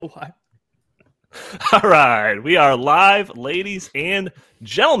What? All right, we are live, ladies and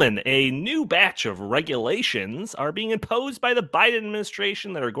gentlemen. A new batch of regulations are being imposed by the Biden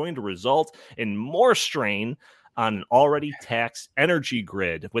administration that are going to result in more strain on an already taxed energy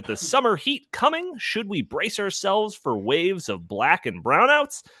grid. With the summer heat coming, should we brace ourselves for waves of black and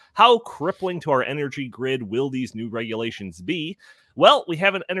brownouts? How crippling to our energy grid will these new regulations be? Well, we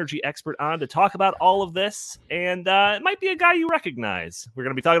have an energy expert on to talk about all of this, and it might be a guy you recognize. We're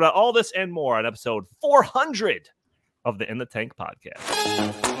going to be talking about all this and more on episode 400 of the In the Tank podcast.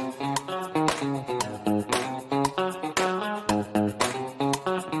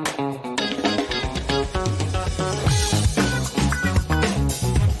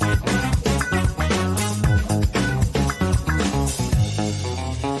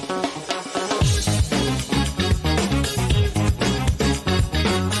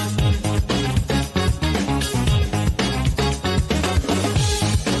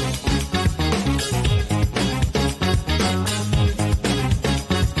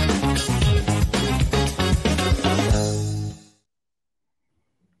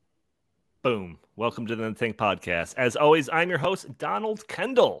 Boom. Welcome to the In the Tank podcast. As always, I'm your host, Donald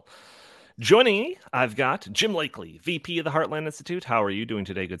Kendall. Joining me, I've got Jim Lakely, VP of the Heartland Institute. How are you doing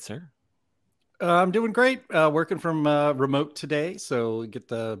today, good sir? I'm doing great. Working from remote today, so get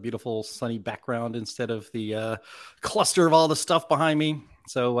the beautiful sunny background instead of the cluster of all the stuff behind me.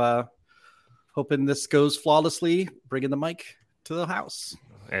 So hoping this goes flawlessly, bringing the mic to the house.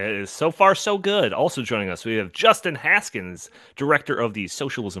 It is so far so good. Also joining us, we have Justin Haskins, Director of the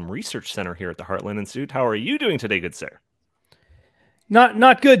Socialism Research Center here at the Heartland Institute. How are you doing today, good sir?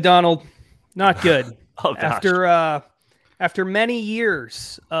 Not good, Donald. Not good. Oh, gosh. After many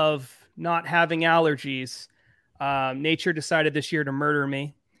years of not having allergies, nature decided this year to murder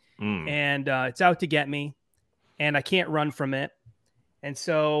me, and it's out to get me, and I can't run from it. And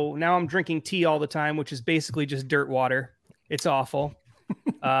so now I'm drinking tea all the time, which is basically just dirt water. It's awful.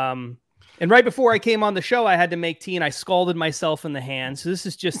 And right before I came on the show, I had to make tea and I scalded myself in the hand. So this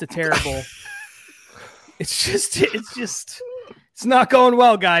is just a terrible, it's not going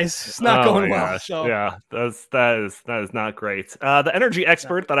well, guys. It's not going well. So. Yeah, that is not great. The energy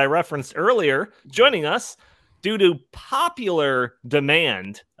expert that I referenced earlier joining us due to popular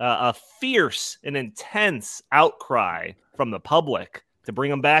demand, a fierce and intense outcry from the public to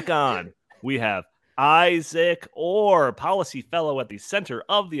bring him back on. We have Isaac Orr, policy fellow at the Center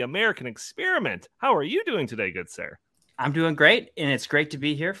of the American Experiment. How are you doing today, good sir? I'm doing great, and it's great to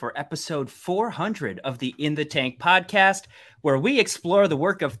be here for episode 400 of the In the Tank podcast, where we explore the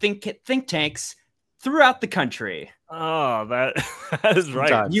work of think tanks throughout the country. Oh, that is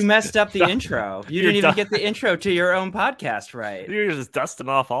right. You messed up the intro. You didn't even get the intro to your own podcast right. You're just dusting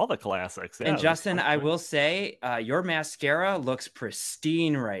off all the classics. Yeah, and Justin, I will say, your mascara looks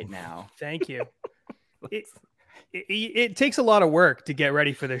pristine right now. Thank you. It takes a lot of work to get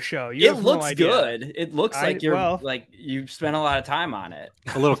ready for this show. It looks good. It looks like you spent a lot of time on it.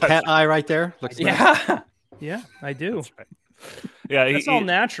 A little cat eye right there. Looks nice. Yeah, I do. That's right. Yeah, it's all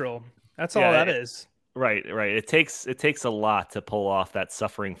natural. That's all that is. Right. It takes a lot to pull off that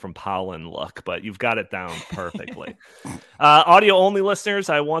suffering from pollen look, but you've got it down perfectly. Audio only listeners,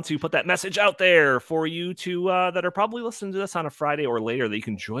 I want to put that message out there for you to that are probably listening to this on a Friday or later, that you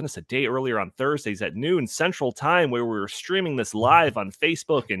can join us a day earlier on Thursdays at noon Central Time, where we're streaming this live on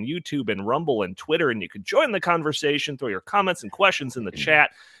Facebook and YouTube and Rumble and Twitter, and you can join the conversation, throw your comments and questions in the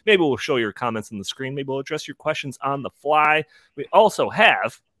chat. Maybe we'll show your comments on the screen. Maybe we'll address your questions on the fly. We also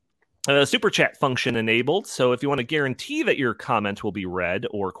have super chat function enabled. So if you want to guarantee that your comment will be read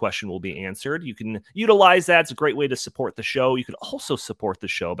or question will be answered, you can utilize that. It's a great way to support the show. You could also support the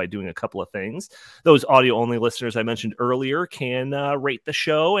show by doing a couple of things. Those audio only listeners I mentioned earlier can rate the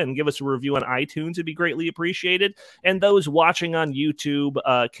show and give us a review on iTunes. It'd be greatly appreciated. And those watching on YouTube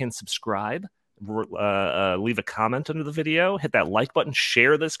can subscribe. Leave a comment under the video, hit that like button,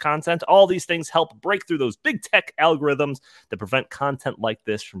 share this content. All these things help break through those big tech algorithms that prevent content like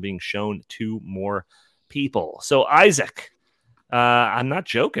this from being shown to more people. So Isaac, I'm not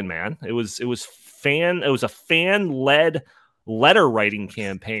joking, man. It was a fan-led letter writing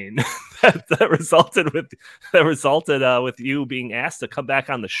campaign that resulted with you being asked to come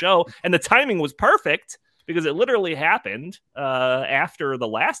back on the show, and the timing was perfect, because it literally happened after the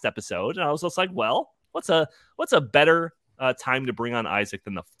last episode. And I was just like, well, what's a better time to bring on Isaac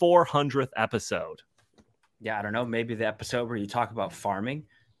than the 400th episode? Yeah, I don't know. Maybe the episode where you talk about farming.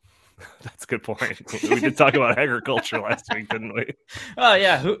 That's a good point. We did talk about agriculture last week, didn't we? Oh,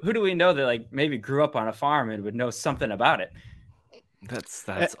 yeah. Who do we know that maybe grew up on a farm and would know something about it? That's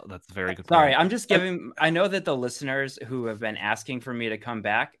a very good. Sorry, point. I'm just giving. I know that the listeners who have been asking for me to come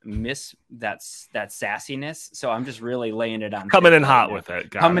back miss that sassiness, so I'm just really laying it on. Coming in hot with it.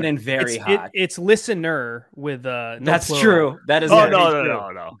 Coming in very hot. It's listener with no That's plural. true. That is. Oh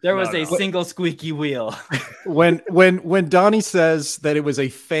no. There was a single squeaky wheel. when Donnie says that it was a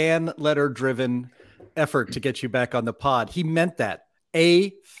fan letter driven effort to get you back on the pod, he meant that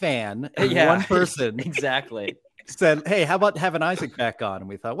a fan and one person exactly. said, "Hey, how about having Isaac back on?" And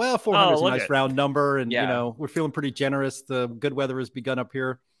we thought, well, 400 is a nice round number, and we're feeling pretty generous. The good weather has begun up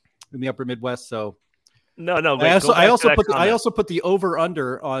here in the upper Midwest, so no. I also put the over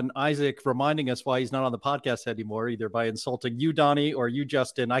under on Isaac reminding us why he's not on the podcast anymore, either by insulting you, Donnie, or you,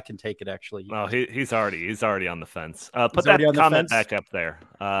 Justin. I can take it actually. No, he's already on the fence. Put that comment back up there.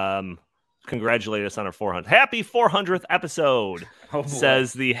 Congratulate us on our 400th. Happy 400th episode,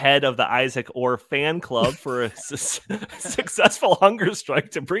 says the head of the Isaac Orr fan club for a successful hunger strike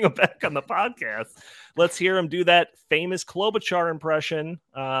to bring him back on the podcast. Let's hear him do that famous Klobuchar impression.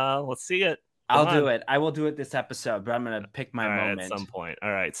 Let's see it. I'll do it. I will do it this episode, but I'm going to pick my moment at some point.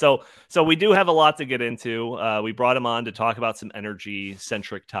 All right. So we do have a lot to get into. We brought him on to talk about some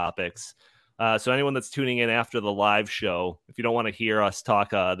energy-centric topics. So anyone that's tuning in after the live show, if you don't want to hear us talk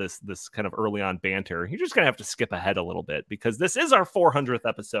this kind of early on banter, you're just going to have to skip ahead a little bit because this is our 400th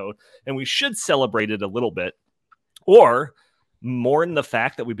episode and we should celebrate it a little bit, or more in the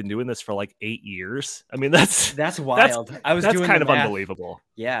fact that we've been doing this for like 8 years. I mean, that's wild. That's kind of unbelievable.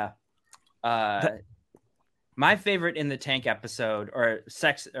 Yeah. My favorite in the tank episode or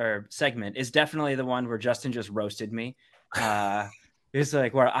segment is definitely the one where Justin just roasted me. It's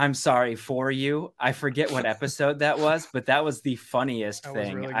like, where I'm sorry for you. I forget what episode that was, but that was the funniest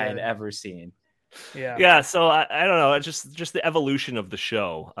thing really I had ever seen. Yeah. So I don't know. It's just the evolution of the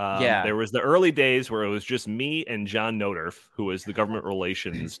show. There was the early days where it was just me and John Noderf, who is the government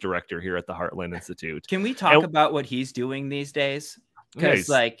relations director here at the Heartland Institute. Can we talk about what he's doing these days? Because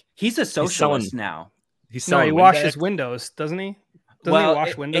he's a socialist now. He washes windows, doesn't he? Doesn't he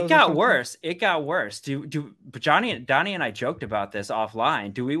wash windows? It got worse. But Donnie and I joked about this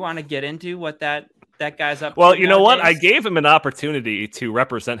offline. Do we want to get into what that guy's up to? Well, you know what? I gave him an opportunity to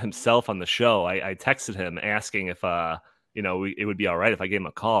represent himself on the show. I texted him asking if it would be all right if I gave him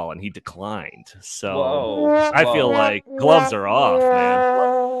a call, and he declined. So I feel like gloves are off,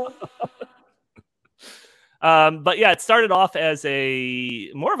 man. But yeah, it started off as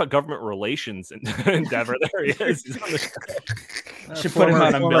more of a government relations endeavor. There he is. Should put him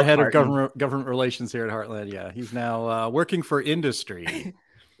on a former head of government relations here at Heartland. Yeah, he's now working for industry.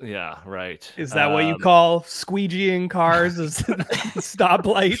 Yeah, right. Is that what you call squeegeeing cars as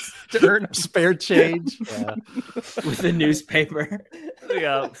stoplights to earn spare change? With a newspaper.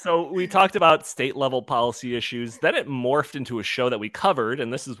 Yeah, so we talked about state level policy issues. Then it morphed into a show that we covered,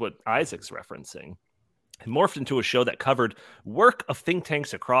 and this is what Isaac's referencing. It morphed into a show that covered work of think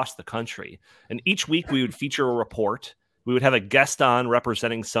tanks across the country. And each week we would feature a report. We would have a guest on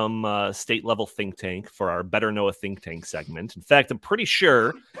representing some state-level think tank for our Better Know a Think Tank segment. In fact, I'm pretty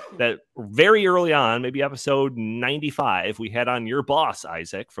sure that very early on, maybe episode 95, we had on your boss,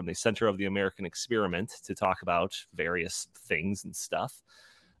 Isaac, from the Center of the American Experiment to talk about various things and stuff.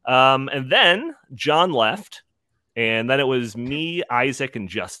 And then John left, and then it was me, Isaac, and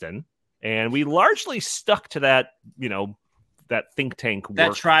Justin. And we largely stuck to that, that think tank work.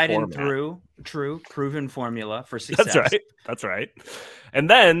 That tried and true, proven formula for success. That's right. And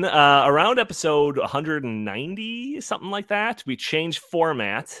then around episode 190, something like that, we changed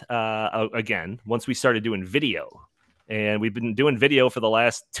format again once we started doing video. And we've been doing video for the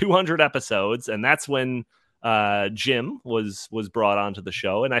last 200 episodes. And that's when Jim was brought onto the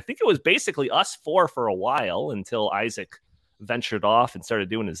show. And I think it was basically us four for a while until Isaac ventured off and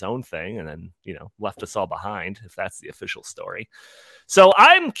started doing his own thing and then, left us all behind, if that's the official story. So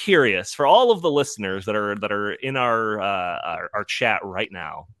I'm curious for all of the listeners that are in our chat right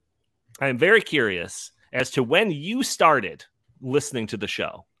now. I'm very curious as to when you started listening to the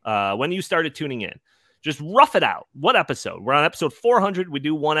show, when you started tuning in. Just rough it out. What episode? We're on episode 400. We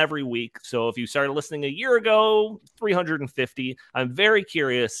do one every week. So if you started listening a year ago, 350. I'm very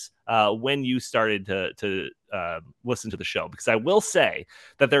curious when you started to listen to the show, because I will say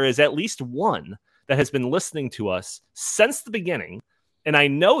that there is at least one that has been listening to us since the beginning. And I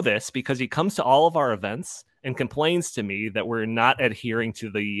know this because he comes to all of our events and complains to me that we're not adhering to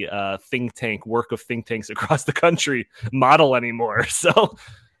the think tank work of think tanks across the country model anymore. So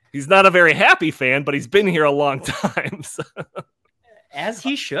he's not a very happy fan, but he's been here a long time. So. As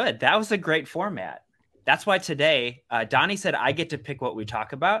he should. That was a great format. That's why today, Donnie said I get to pick what we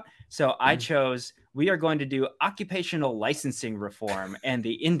talk about. So I chose we are going to do occupational licensing reform and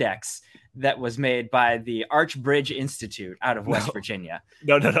the index that was made by the Archbridge Institute out of West Virginia.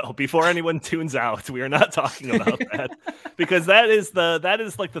 No. Before anyone tunes out, we are not talking about that, because that is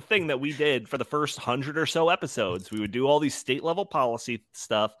like the thing that we did for the first 100 or so episodes. We would do all these state level policy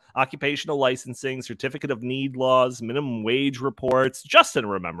stuff, occupational licensing, certificate of need laws, minimum wage reports. Justin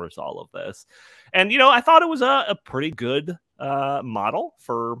remembers all of this. And, I thought it was a pretty good model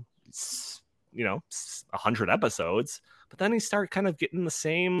for, 100 episodes. But then you start kind of getting the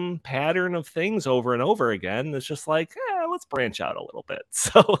same pattern of things over and over again. It's just like, let's branch out a little bit.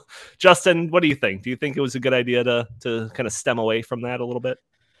 So, Justin, what do you think? Do you think it was a good idea to kind of stem away from that a little bit?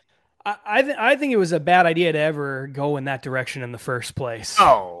 I think it was a bad idea to ever go in that direction in the first place.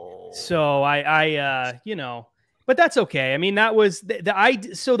 Oh, so I but that's okay. I mean, that was the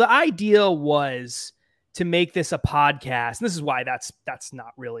idea. So the idea was to make this a podcast. And this is why that's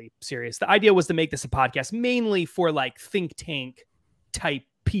not really serious. The idea was to make this a podcast mainly for like think tank type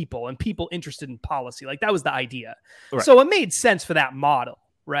people and people interested in policy. Like that was the idea. Right. So it made sense for that model.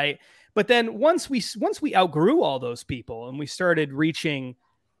 Right. But then once we outgrew all those people and we started reaching,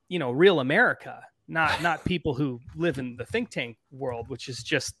 real America, not people who live in the think tank world, which is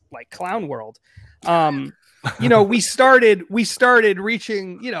just like clown world. We started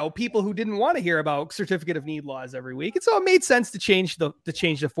reaching, people who didn't want to hear about certificate of need laws every week. And so it made sense to change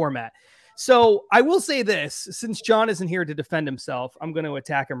the format. So I will say this, since John isn't here to defend himself, I'm going to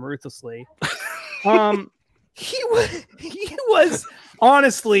attack him ruthlessly. He was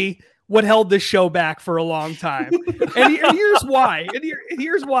honestly what held this show back for a long time. And here's why.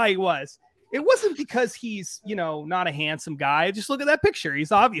 Here's why he was. It wasn't because he's, not a handsome guy. Just look at that picture.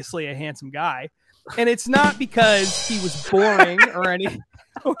 He's obviously a handsome guy. And it's not because he was boring or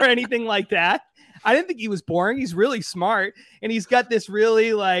anything like that. I didn't think he was boring. He's really smart. And he's got this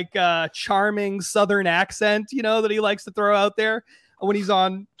really charming Southern accent, that he likes to throw out there when he's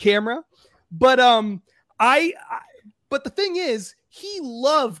on camera. But but the thing is, he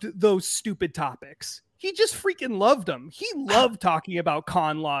loved those stupid topics. He just freaking loved them. He loved talking about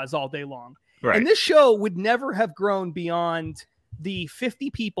con laws all day long. Right. And this show would never have grown beyond the 50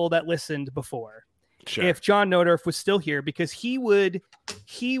 people that listened before. Sure. If John Nodorf was still here, because he would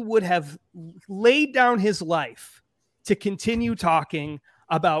have laid down his life to continue talking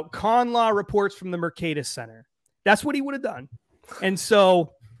about con law reports from the Mercatus Center. That's what he would have done. And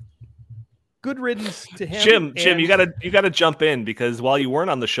so good riddance to him. Jim, you gotta jump in, because while you weren't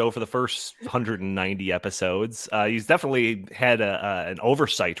on the show for the first 190 episodes, he's definitely had an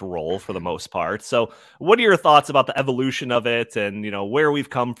oversight role for the most part. So what are your thoughts about the evolution of it, and where we've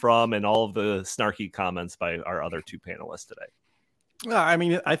come from, and all of the snarky comments by our other two panelists today? Well, I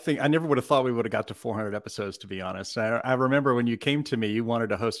mean, I think I never would have thought we would have got to 400 episodes, to be honest. I remember when you came to me, you wanted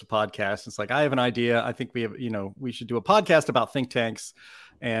to host a podcast. It's like, I have an idea. I think we should do a podcast about think tanks.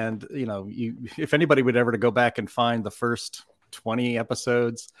 And, if anybody would ever to go back and find the first 20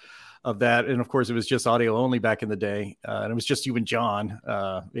 episodes of that. And of course it was just audio only back in the day. And it was just you and John,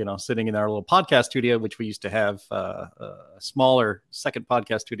 sitting in our little podcast studio, which we used to have a smaller second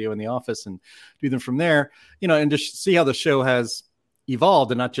podcast studio in the office, and do them from there, and just see how the show has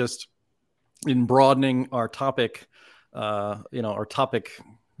evolved, and not just in broadening our topic, our topic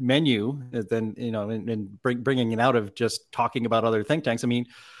menu, then, and bringing it out of just talking about other think tanks. I mean,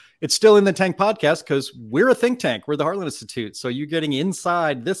 it's still in the Tank podcast because we're a think tank. We're the Heartland Institute. So you're getting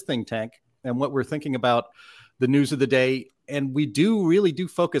inside this think tank and what we're thinking about the news of the day. And we really do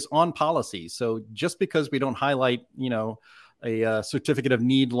focus on policy. So just because we don't highlight, a certificate of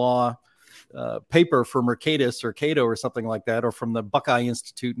need law paper for Mercatus or Cato or something like that, or from the Buckeye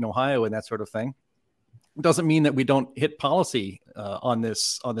Institute in Ohio and that sort of thing, doesn't mean that we don't hit policy on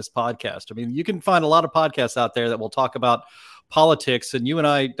this podcast. I mean, you can find a lot of podcasts out there that will talk about politics, and you and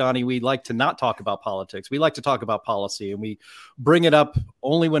I, Donnie, we like to not talk about politics. We like to talk about policy, and we bring it up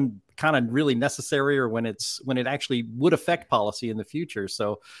only when kind of really necessary, or when it actually would affect policy in the future.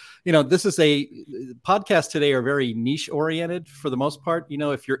 So, this is a podcast today are very niche oriented for the most part.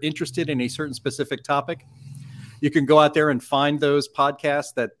 If you're interested in a certain specific topic, you can go out there and find those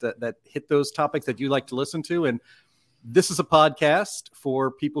podcasts that hit those topics that you like to listen to. And this is a podcast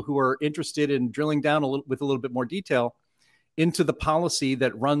for people who are interested in drilling down with a little bit more detail into the policy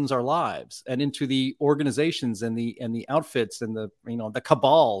that runs our lives, and into the organizations and the outfits and the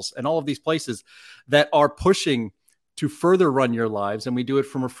cabals and all of these places that are pushing to further run your lives. And we do it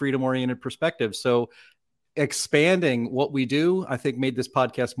from a freedom-oriented perspective. So expanding what we do, I think, made this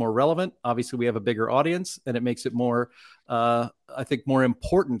podcast more relevant. Obviously, we have a bigger audience, and it makes it more, I think, more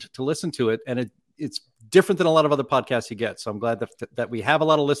important to listen to it. And it's different than a lot of other podcasts you get. So I'm glad that we have a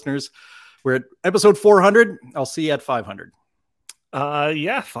lot of listeners We're at episode 400. I'll see you at 500.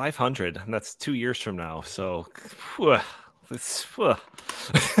 Yeah, 500. And that's 2 years from now. So it's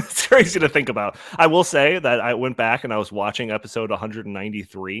crazy to think about. I will say that I went back and I was watching episode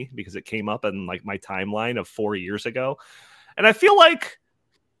 193 because it came up in like my timeline of 4 years ago. And I feel like,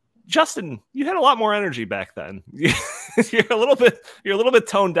 Justin, you had a lot more energy back then. You're a little bit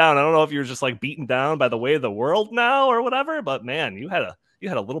toned down. I don't know if you're just like beaten down by the way of the world now or whatever, but man, you had a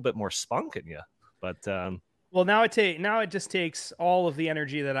little bit more spunk in you. But well, now it just takes all of the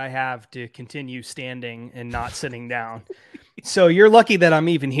energy that I have to continue standing and not sitting down. So you're lucky that I'm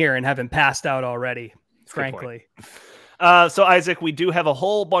even here and haven't passed out already, frankly. So Isaac, we do have a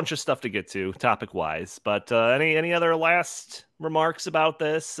whole bunch of stuff to get to topic wise, but any other last remarks about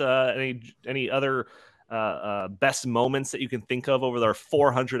this? Any other best moments that you can think of over our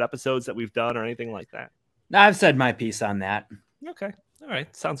 400 episodes that we've done or anything like that? I've said my piece on that. Okay. All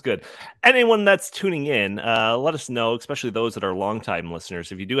right. Sounds good. Anyone that's tuning in, let us know, especially those that are longtime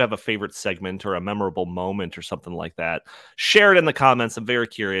listeners. If you do have a favorite segment or a memorable moment or something like that, share it in the comments. I'm very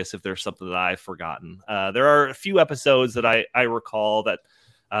curious if there's something that I've forgotten. There are a few episodes that I recall that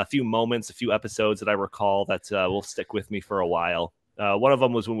a few moments, a few episodes that I recall that will stick with me for a while. One of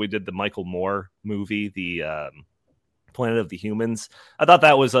them was when we did the Michael Moore movie, the Planet of the Humans. I thought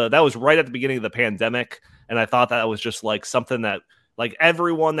that was right at the beginning of the pandemic. And I thought that was just like something that, like,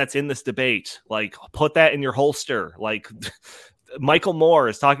 everyone that's in this debate, like, put that in your holster. Like, Michael Moore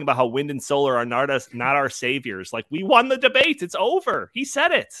is talking about how wind and solar are not our saviors. Like, we won the debate. It's over. He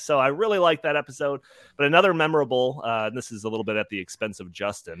said it. So I really like that episode. But another memorable, and this is a little bit at the expense of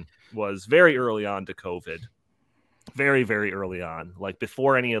Justin, was very early on to COVID. Very, very early on, like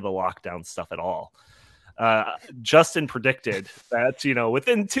before any of the lockdown stuff at all. Justin predicted that,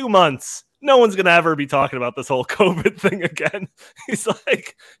 within 2 months, no one's going to ever be talking about this whole COVID thing again. He's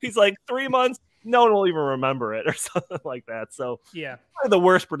like 3 months, no one will even remember it or something like that. So yeah, the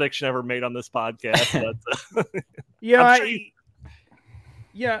worst prediction ever made on this podcast. But, yeah,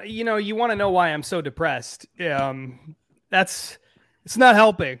 you want to know why I'm so depressed. It's not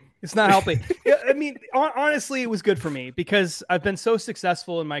helping. It's not helping. I mean, honestly, it was good for me because I've been so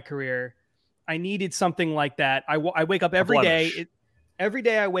successful in my career. I needed something like that. I wake up every day. Every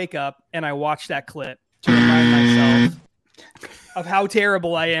day I wake up and I watch that clip to remind myself of how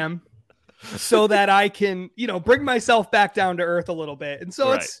terrible I am so that I can, bring myself back down to earth a little bit. And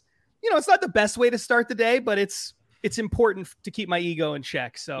so It's not the best way to start the day, but it's important to keep my ego in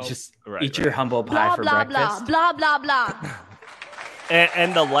check. So just eat your humble pie for breakfast. Blah, blah, blah.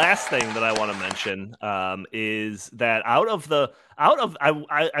 And the last thing that I want to mention is that I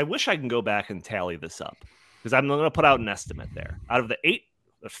wish I can go back and tally this up because I'm going to put out an estimate there. Out of the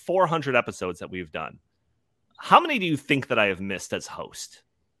 400 episodes that we've done, how many do you think that I have missed as host?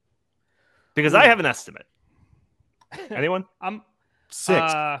 Because I have an estimate. Anyone? I'm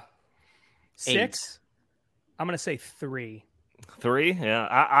 6. 6. I'm going to say 3. 3? Yeah.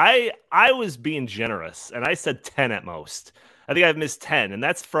 I was being generous and I said 10 at most. I think I've missed 10, and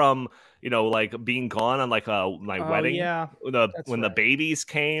that's from, like being gone on like my wedding. Yeah, when the babies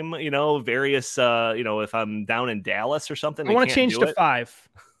came, various, if I'm down in Dallas or something. I want to change to 5.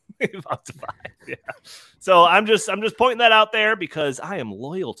 Up to 5, yeah. So I'm just pointing that out there because I am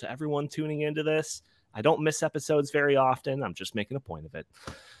loyal to everyone tuning into this. I don't miss episodes very often. I'm just making a point of it.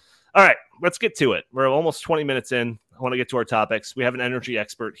 All right, let's get to it. We're almost 20 minutes in. I want to get to our topics. We have an energy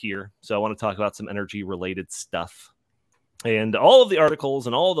expert here, so I want to talk about some energy-related stuff. And all of the articles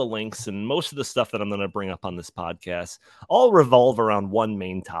and all the links and most of the stuff that I'm going to bring up on this podcast all revolve around one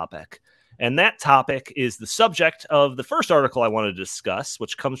main topic. And that topic is the subject of the first article I want to discuss,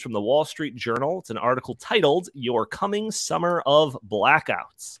 which comes from the Wall Street Journal. It's an article titled "Your Coming Summer of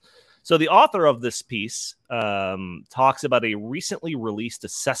Blackouts." So the author of this piece talks about a recently released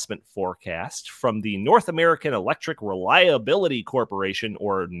assessment forecast from the North American Electric Reliability Corporation,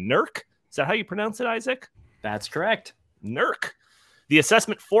 or NERC. Is that how you pronounce it, Isaac? That's correct. NERC. The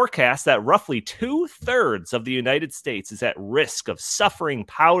assessment forecasts that roughly 2/3 of the United States is at risk of suffering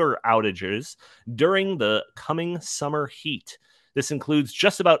power outages during the coming summer heat. This includes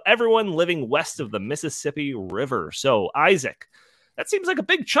just about everyone living west of the Mississippi River. So, Isaac, that seems like a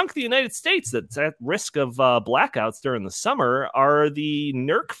big chunk of the United States that's at risk of blackouts during the summer. Are the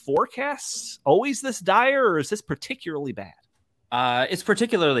NERC forecasts always this dire, or is this particularly bad? It's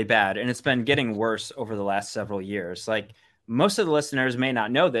particularly bad, and it's been getting worse over the last several years. Like, most of the listeners may not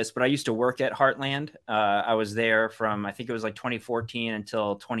know this, but I used to work at Heartland. I was there from, I think it was like 2014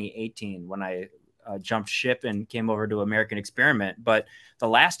 until 2018 when I jumped ship and came over to American Experiment. But the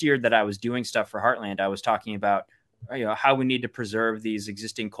last year that I was doing stuff for Heartland, I was talking about how we need to preserve these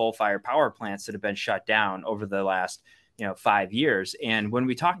existing coal-fired power plants that have been shut down over the last 5 years. And when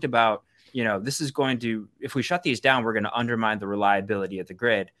we talked about this is going to, if we shut these down, we're going to undermine the reliability of the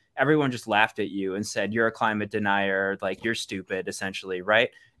grid, everyone just laughed at you and said you're a climate denier, like you're stupid, essentially, right?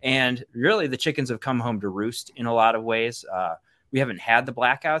 And really, the chickens have come home to roost in a lot of ways. We haven't had the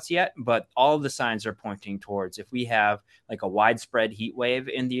blackouts yet, but all of the signs are pointing towards, if we have like a widespread heat wave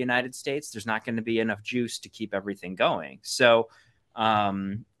in the United States, there's not going to be enough juice to keep everything going. So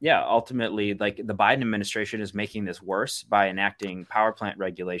ultimately, like, the Biden administration is making this worse by enacting power plant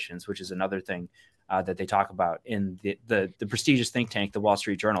regulations, which is another thing that they talk about in the prestigious think tank, the Wall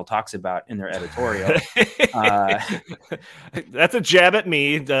Street Journal talks about in their editorial. That's a jab at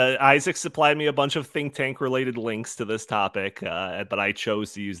me. Isaac supplied me a bunch of think tank related links to this topic, but I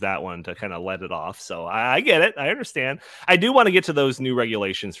chose to use that one to kind of let it off. So I get it. I understand. I do want to get to those new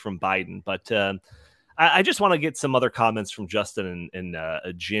regulations from Biden, but I just want to get some other comments from Justin and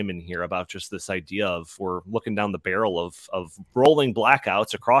Jim in here about just this idea of, we're looking down the barrel of rolling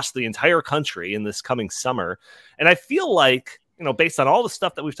blackouts across the entire country in this coming summer. And I feel like, based on all the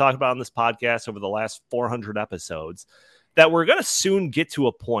stuff that we've talked about on this podcast over the last 400 episodes, that we're going to soon get to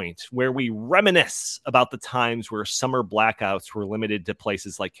a point where we reminisce about the times where summer blackouts were limited to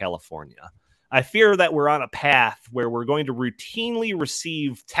places like California. I fear that we're on a path where we're going to routinely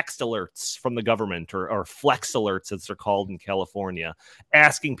receive text alerts from the government, or flex alerts, as they're called in California,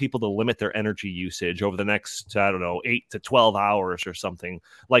 asking people to limit their energy usage over the next, 8 to 12 hours or something,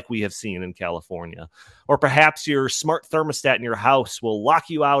 like we have seen in California. Or perhaps your smart thermostat in your house will lock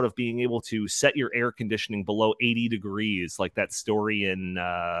you out of being able to set your air conditioning below 80 degrees, like that story in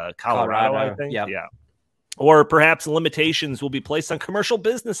Colorado, I think. Yep. Yeah. Or perhaps limitations will be placed on commercial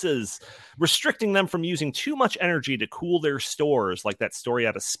businesses, restricting them from using too much energy to cool their stores, like that story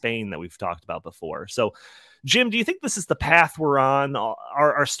out of Spain that we've talked about before. So, Jim, do you think this is the path we're on?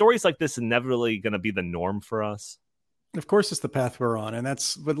 Are stories like this inevitably going to be the norm for us? Of course, it's the path we're on. And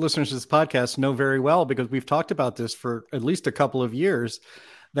that's what listeners to this podcast know very well, because we've talked about this for at least a couple of years.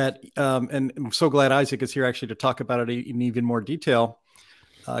 And I'm so glad Isaac is here actually to talk about it in even more detail,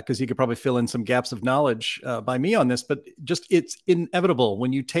 because he could probably fill in some gaps of knowledge by me on this. But just, it's inevitable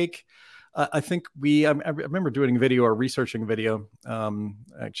when you take, I remember doing a video or researching a video.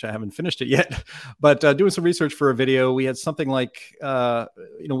 Actually, I haven't finished it yet, but doing some research for a video, we had something like,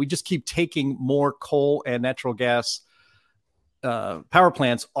 we just keep taking more coal and natural gas power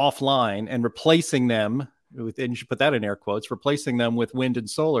plants offline and replacing them with, and you should put that in air quotes, replacing them with wind and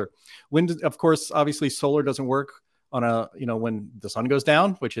solar. Wind, of course, obviously solar doesn't work on when the sun goes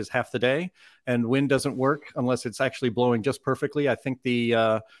down, which is half the day, and wind doesn't work unless it's actually blowing just perfectly. I think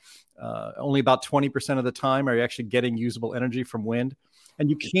only about 20% of the time are you actually getting usable energy from wind. And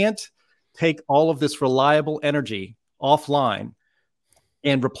you can't take all of this reliable energy offline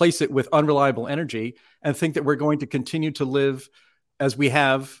and replace it with unreliable energy and think that we're going to continue to live as we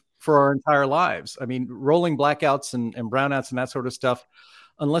have for our entire lives. I mean, rolling blackouts and brownouts and that sort of stuff,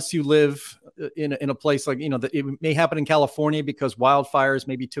 unless you live in a place like, that it may happen in California because wildfires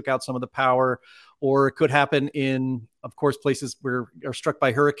maybe took out some of the power, or it could happen in, of course, places where are struck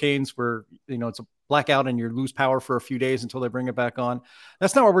by hurricanes where, it's a blackout and you lose power for a few days until they bring it back on.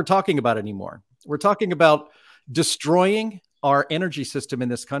 That's not what we're talking about anymore. We're talking about destroying our energy system in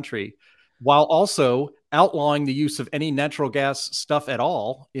this country, while also outlawing the use of any natural gas stuff at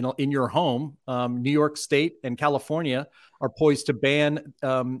all, in your home. New York State and California are poised to ban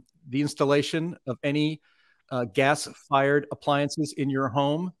the installation of any gas-fired appliances in your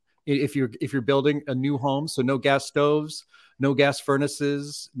home if you're building a new home. So no gas stoves, no gas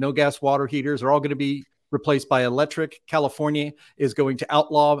furnaces, no gas water heaters are all going to be replaced by electric. California is going to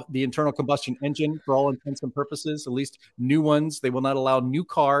outlaw the internal combustion engine for all intents and purposes, at least new ones. They will not allow new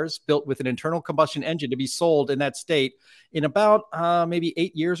cars built with an internal combustion engine to be sold in that state in about maybe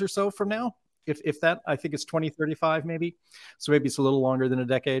 8 years or so from now. If that, I think it's 2035 maybe. So maybe it's a little longer than a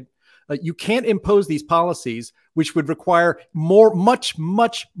decade. You can't impose these policies, which would require much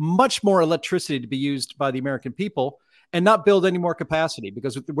more electricity to be used by the American people, and not build any more capacity,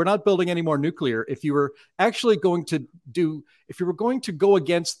 because we're not building any more nuclear. If you were going to go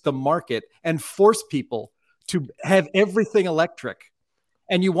against the market and force people to have everything electric,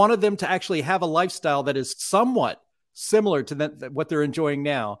 and you wanted them to actually have a lifestyle that is somewhat similar to what they're enjoying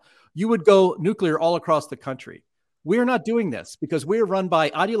now, you would go nuclear all across the country. We're not doing this because we're run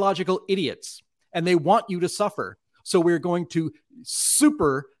by ideological idiots and they want you to suffer. So we're going to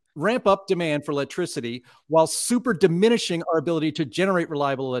super ramp up demand for electricity while super diminishing our ability to generate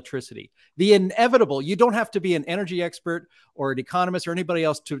reliable electricity. The inevitable, you don't have to be an energy expert or an economist or anybody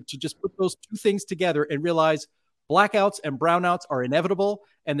else to just put those two things together and realize Blackouts and brownouts are inevitable,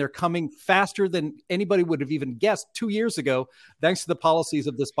 and they're coming faster than anybody would have even guessed 2 years ago, thanks to the policies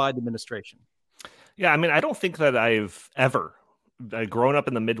of this Biden administration. Yeah, I mean, I don't think that I've ever grown up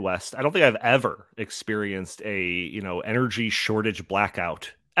in the Midwest. I don't think I've ever experienced a, energy shortage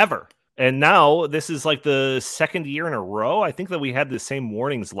blackout ever. And now this is like the second year in a row. I think that we had the same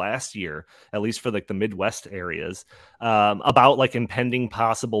warnings last year, at least for like the Midwest areas, about like impending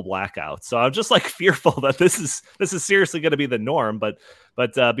possible blackouts. So I'm just like fearful that this is seriously going to be the norm. But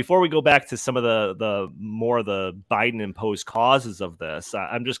before we go back to some of the more the Biden imposed causes of this,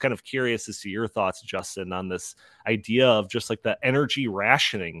 I'm just kind of curious as to your thoughts, Justin, on this idea of just like the energy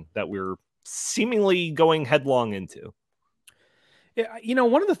rationing that we're seemingly going headlong into.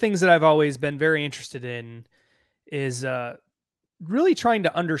 One of the things that I've always been very interested in is really trying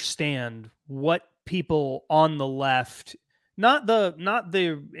to understand what people on the left, not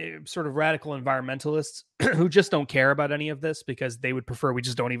the sort of radical environmentalists who just don't care about any of this because they would prefer we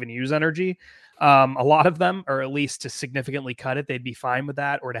just don't even use energy. A lot of them, or at least to significantly cut it, they'd be fine with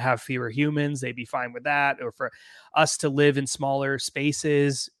that, or to have fewer humans, they'd be fine with that, or for us to live in smaller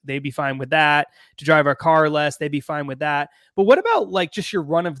spaces, they'd be fine with that, to drive our car less, they'd be fine with that. But what about like just your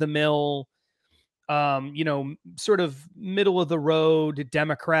run of the mill, sort of middle of the road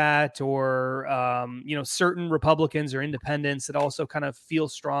Democrat, or, certain Republicans or independents that also kind of feel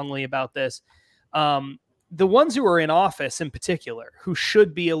strongly about this. The ones who are in office in particular, who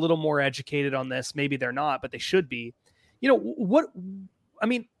should be a little more educated on this, maybe they're not, but they should be. The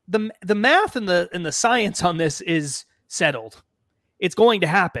math and the science on this is settled. It's going to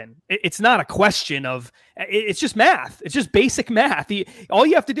happen. It's not a question of, it's just math. It's just basic math. All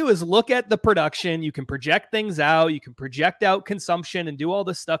you have to do is look at the production. You can project things out. You can project out consumption and do all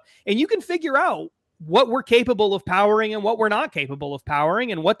this stuff. And you can figure out what we're capable of powering and what we're not capable of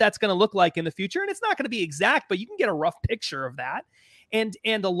powering and what that's going to look like in the future. And it's not going to be exact, but you can get a rough picture of that. And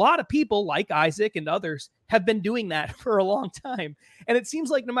a lot of people like Isaac and others have been doing that for a long time. And it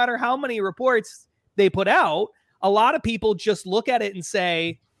seems like no matter how many reports they put out, a lot of people just look at it and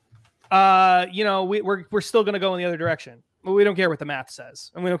say, we're still going to go in the other direction. We don't care what the math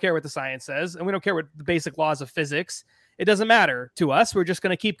says, and we don't care what the science says, and we don't care what the basic laws of physics. It doesn't matter to us. We're just going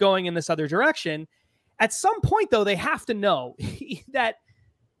to keep going in this other direction. At some point, though, they have to know that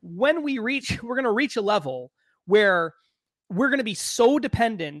when we're going to reach a level where we're going to be so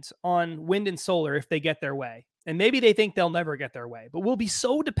dependent on wind and solar if they get their way. And maybe they think they'll never get their way, but we'll be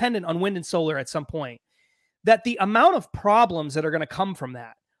so dependent on wind and solar at some point that the amount of problems that are going to come from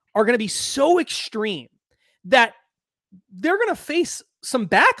that are going to be so extreme that they're going to face some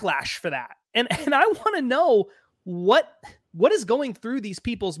backlash for that. And I want to know what is going through these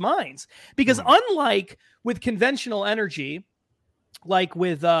people's minds, because unlike with conventional energy, like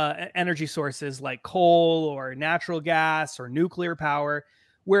with energy sources like coal or natural gas or nuclear power,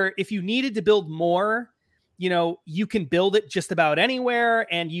 where if you needed to build more, you can build it just about anywhere,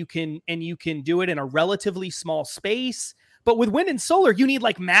 and you can do it in a relatively small space. But with wind and solar, you need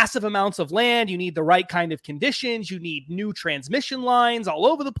like massive amounts of land. You need the right kind of conditions. You need new transmission lines all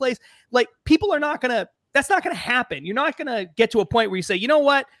over the place. Like, people are that's not going to happen. You're not going to get to a point where you say, you know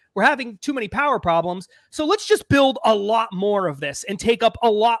what? We're having too many power problems, so let's just build a lot more of this and take up a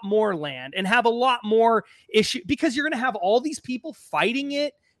lot more land and have a lot more issue, because you're going to have all these people fighting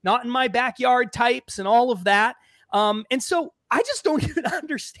it, not in my backyard types and all of that. And so I just don't even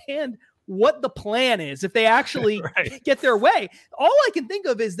understand what the plan is if they actually get their way. All I can think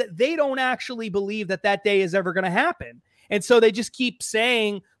of is that they don't actually believe that day is ever going to happen. And so they just keep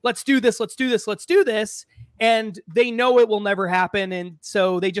saying, let's do this, let's do this, let's do this. And they know it will never happen. And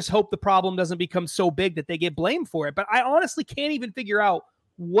so they just hope the problem doesn't become so big that they get blamed for it. But I honestly can't even figure out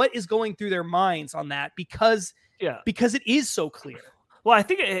what is going through their minds on that, because it is so clear. Well, I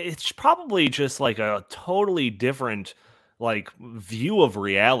think it's probably just like a totally different view of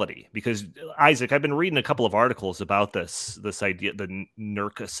reality, because Isaac, I've been reading a couple of articles about this idea, the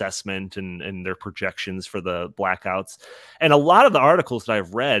NERC assessment and their projections for the blackouts. And a lot of the articles that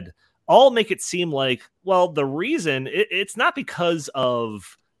I've read all make it seem like, well, the reason it's not because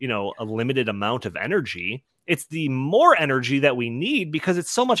of, a limited amount of energy. It's the more energy that we need because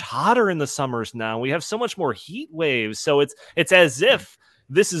it's so much hotter in the summers now. We have so much more heat waves. So it's as if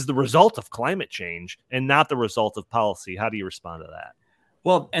this is the result of climate change and not the result of policy. How do you respond to that?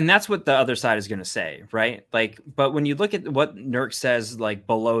 Well, and that's what the other side is going to say, right? But when you look at what NERC says,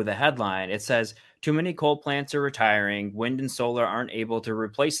 below the headline, it says too many coal plants are retiring. Wind and solar aren't able to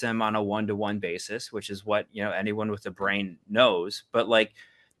replace them on a 1-to-1 basis, which is what, anyone with a brain knows. But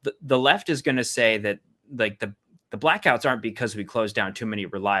the left is going to say that the the blackouts aren't because we closed down too many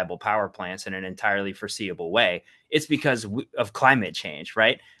reliable power plants in an entirely foreseeable way. It's because of climate change,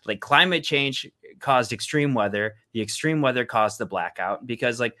 right? Like climate change caused extreme weather. The extreme weather caused the blackout,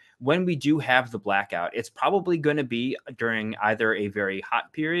 because like when we do have the blackout, it's probably going to be during either a very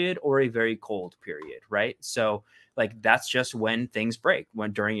hot period or a very cold period, right? So like that's just when things break,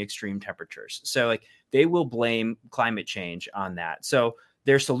 when during extreme temperatures. So like they will blame climate change on that. So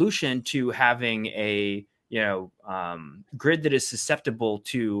their solution to having a grid that is susceptible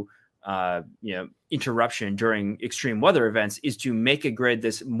to interruption during extreme weather events is to make a grid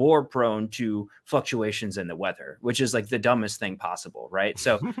that's more prone to fluctuations in the weather, which is like the dumbest thing possible, right?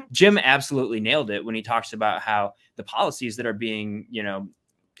 So Jim absolutely nailed it when he talks about how the policies that are being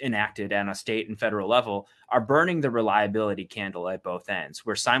enacted on a state and federal level are burning the reliability candle at both ends.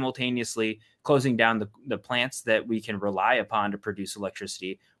 We're simultaneously closing down the plants that we can rely upon to produce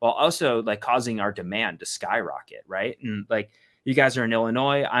electricity, while also like causing our demand to skyrocket, right? And like you guys are in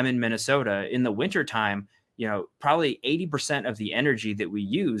Illinois, I'm in Minnesota. In the wintertime, probably 80% of the energy that we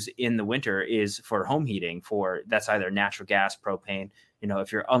use in the winter is for home heating. That's either natural gas, propane.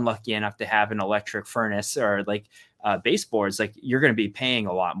 If you're unlucky enough to have an electric furnace or like baseboards, like you're going to be paying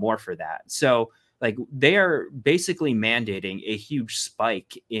a lot more for that. So like they are basically mandating a huge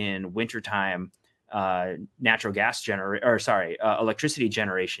spike in wintertime natural gas electricity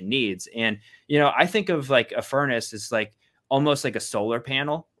generation needs. And, I think of like a furnace as like almost like a solar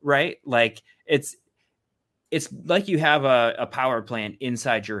panel, right? Like it's like you have a power plant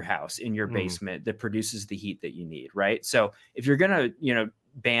inside your house in your basement that produces the heat that you need, right? So if you're going to,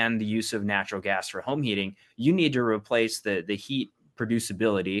 ban the use of natural gas for home heating, you need to replace the heat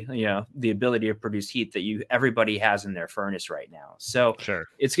producibility, the ability to produce heat that everybody has in their furnace right now. So sure,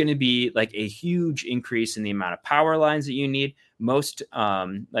 it's going to be like a huge increase in the amount of power lines that you need. Most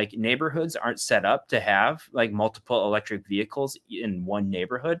like neighborhoods aren't set up to have like multiple electric vehicles in one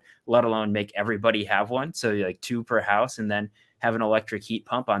neighborhood, let alone make everybody have one. So like 2 per house, and then have an electric heat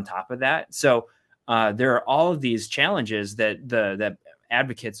pump on top of that. So there are all of these challenges that that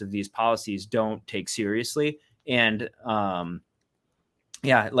advocates of these policies don't take seriously. And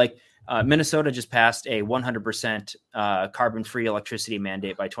Minnesota just passed a 100% carbon-free electricity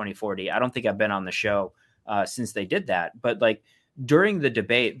mandate by 2040. I don't think I've been on the show since they did that, but like during the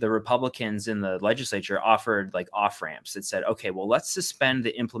debate, the Republicans in the legislature offered like off ramps that said, okay, well, let's suspend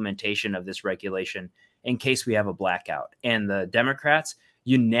the implementation of this regulation in case we have a blackout. And the Democrats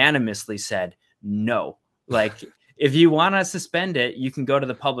unanimously said no. Like if you want to suspend it, you can go to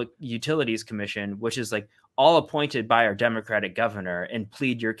the Public Utilities Commission, which is like all appointed by our Democratic governor, and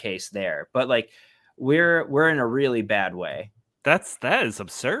plead your case there. But like we're in a really bad way. That is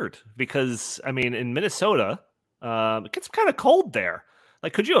absurd, because I mean, in Minnesota, it gets kind of cold there.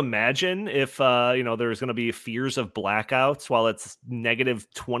 Like, could you imagine if there's going to be fears of blackouts while it's negative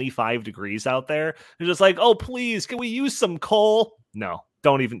 25 degrees out there? They're just like, oh, please, can we use some coal? No.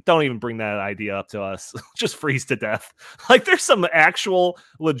 Don't even bring that idea up to us. Just freeze to death. Like there's some actual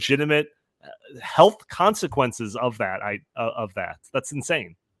legitimate health consequences of that. That's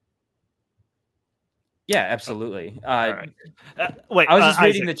insane. Yeah, absolutely. Right. Wait, I was just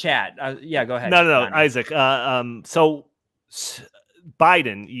reading Isaac. the chat. Yeah, go ahead. No, Isaac. So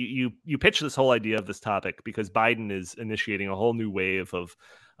Biden, you pitched this whole idea of this topic because Biden is initiating a whole new wave of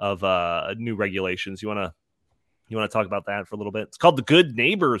new regulations. You want to talk about that for a little bit? It's called the Good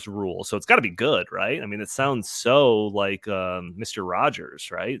Neighbors Rule, so it's got to be good, right? I mean, it sounds so like Mr.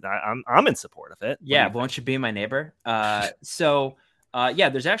 Rogers, right? I'm in support of it. Yeah, won't you be my neighbor?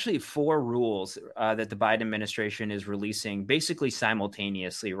 There's actually 4 rules that the Biden administration is releasing basically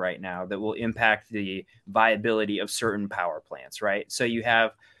simultaneously right now that will impact the viability of certain power plants, right? So you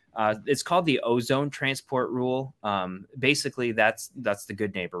have it's called the ozone transport rule. Basically, that's the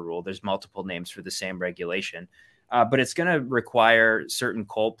Good Neighbor rule. There's multiple names for the same regulation. But it's going to require certain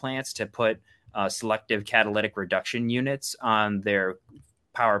coal plants to put selective catalytic reduction units on their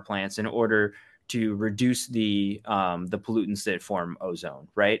power plants in order to reduce the pollutants that form ozone,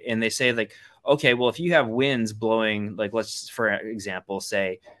 right? And they say like, okay, well, if you have winds blowing, like let's, for example,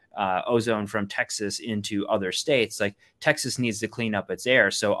 say ozone from Texas into other states, like Texas needs to clean up its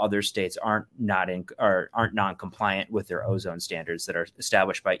air so other states aren't non-compliant with their ozone standards that are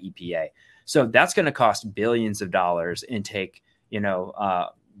established by EPA. So that's going to cost billions of dollars and take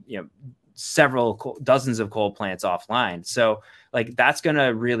several dozens of coal plants offline. So like that's going to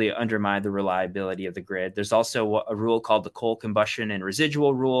really undermine the reliability of the grid. There's also a rule called the coal combustion and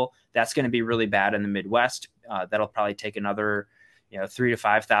residual rule. That's going to be really bad in the Midwest. That'll probably take another 3,000 to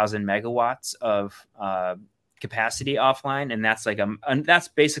 5,000 megawatts of capacity offline, and that's that's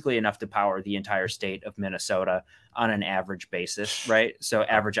basically enough to power the entire state of Minnesota on an average basis, right? So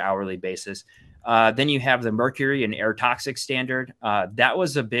average hourly basis. Then you have the mercury and air toxic standard. That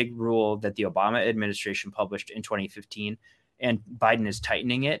was a big rule that the Obama administration published in 2015, and Biden is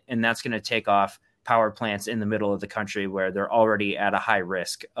tightening it, and that's going to take off power plants in the middle of the country where they're already at a high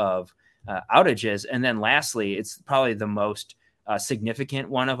risk of outages. And then lastly, it's probably the most significant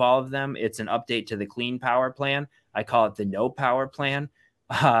one of all of them. It's an update to the Clean Power Plan. I call it the No Power Plan,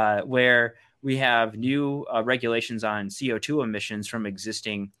 where we have new regulations on CO2 emissions from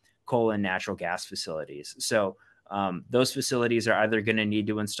existing coal and natural gas facilities. So those facilities are either going to need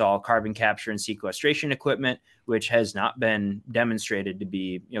to install carbon capture and sequestration equipment, which has not been demonstrated to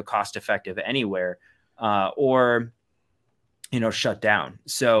be cost effective anywhere, or shut down.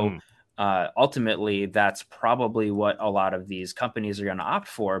 So ultimately, that's probably what a lot of these companies are going to opt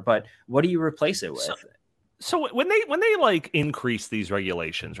for. But what do you replace it with? So when they like increase these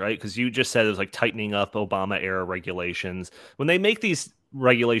regulations, right? Because you just said it was like tightening up Obama era regulations. When they make these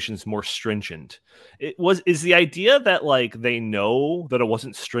regulations more stringent, is the idea that like they know that it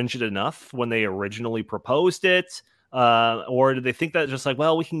wasn't stringent enough when they originally proposed it, or do they think that just like,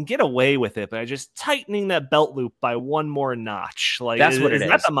 well, we can get away with it by just tightening that belt loop by one more notch? Like that's what it is. Is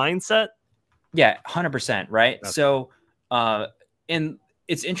that the mindset? Yeah, 100%, right? Okay. So and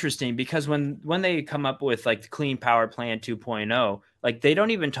it's interesting because when they come up with like the Clean Power Plan 2.0, like they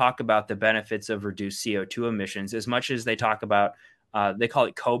don't even talk about the benefits of reduced CO2 emissions as much as they talk about they call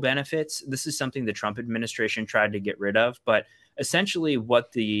it co-benefits. This is something the Trump administration tried to get rid of, but essentially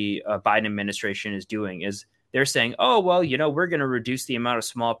what the Biden administration is doing is they're saying, oh, well, we're going to reduce the amount of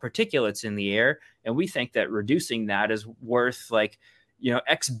small particulates in the air, and we think that reducing that is worth like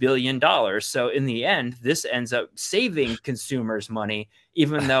X billion dollars. So in the end, this ends up saving consumers money,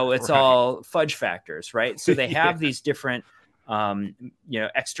 even though it's all fudge factors, right? So they have these different,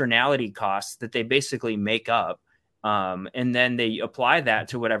 externality costs that they basically make up. And then they apply that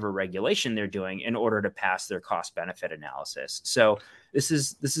to whatever regulation they're doing in order to pass their cost benefit analysis. So this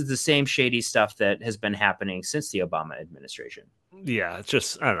is the same shady stuff that has been happening since the Obama administration. Yeah, it's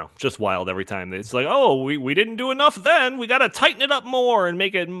just, I don't know, just wild every time. It's like, oh, we didn't do enough then. We got to tighten it up more and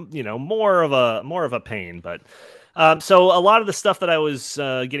make it, more of a pain. But so a lot of the stuff that I was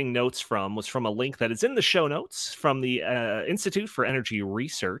getting notes from was from a link that is in the show notes from the Institute for Energy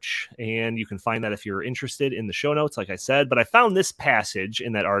Research. And you can find that if you're interested in the show notes, like I said. But I found this passage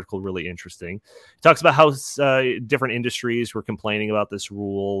in that article really interesting. It talks about how different industries were complaining about this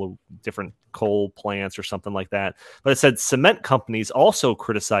rule, different coal plants or something like that. But it said cement companies also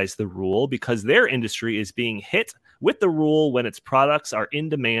criticize the rule because their industry is being hit with the rule when its products are in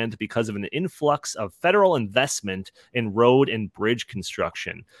demand because of an influx of federal investment in road and bridge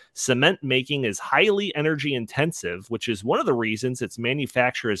construction. Cement making is highly energy intensive, which is one of the reasons its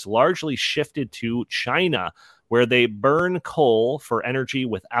manufacture is largely shifted to China, where they burn coal for energy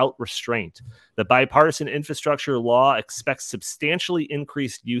without restraint. The bipartisan infrastructure law expects substantially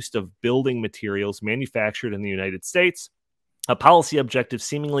increased use of building materials manufactured in the United States, a policy objective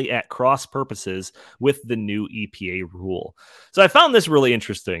seemingly at cross purposes with the new EPA rule. So I found this really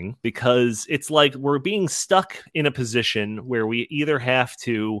interesting because it's like we're being stuck in a position where we either have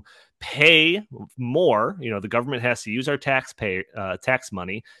to pay more, the government has to use our tax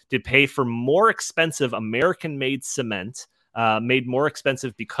money to pay for more expensive American-made cement, made more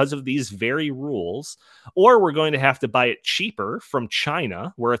expensive because of these very rules, or we're going to have to buy it cheaper from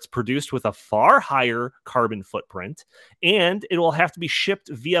China, where it's produced with a far higher carbon footprint, and it will have to be shipped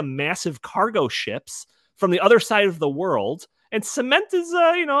via massive cargo ships from the other side of the world. And cement is,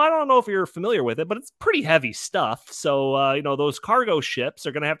 I don't know if you're familiar with it, but it's pretty heavy stuff. So, those cargo ships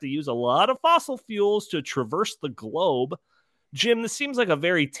are going to have to use a lot of fossil fuels to traverse the globe. Jim, this seems like a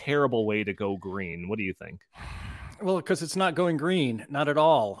very terrible way to go green. What do you think? Well, because it's not going green, not at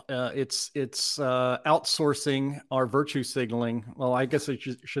all. It's outsourcing our virtue signaling. Well, I guess I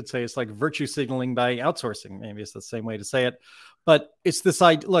should say it's like virtue signaling by outsourcing. Maybe it's the same way to say it. But it's this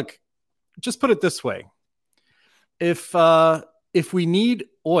idea. Look, just put it this way. If we need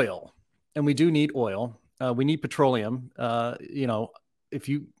oil, and we do need oil, we need petroleum. We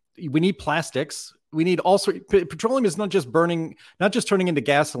need plastics. We need also petroleum is not just turning into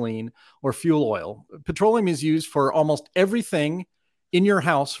gasoline or fuel oil. Petroleum is used for almost everything in your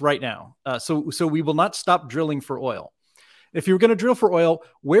house right now. So we will not stop drilling for oil. If you were going to drill for oil,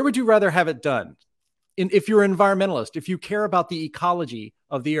 where would you rather have it done? If you're an environmentalist, if you care about the ecology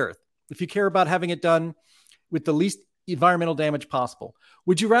of the earth, if you care about having it done with the least environmental damage possible,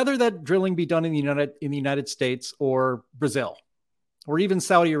 would you rather that drilling be done in the United States or Brazil or even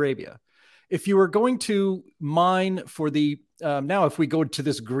Saudi Arabia? if you were going to mine for the now, if we go to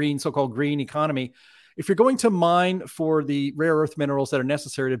this so-called green economy, if you're going to mine for the rare earth minerals that are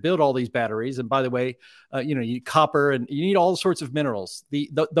necessary to build all these batteries, and by the way, you need copper and you need all sorts of minerals.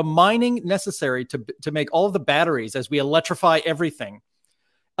 The mining necessary to make all of the batteries as we electrify everything,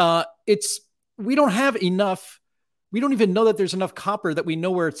 we don't have enough. We don't even know that there's enough copper that we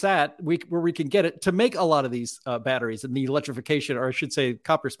know where it's at, where we can get it to make a lot of these batteries and the electrification, or I should say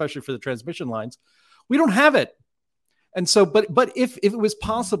copper, especially for the transmission lines. We don't have it. And so, but if it was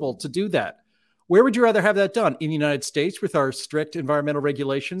possible to do that, where would you rather have that done? In the United States with our strict environmental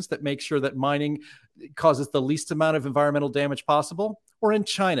regulations that make sure that mining causes the least amount of environmental damage possible, or in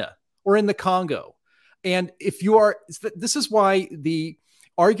China or in the Congo? And this is why the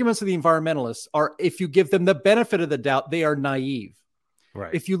arguments of the environmentalists are, if you give them the benefit of the doubt, they are naive.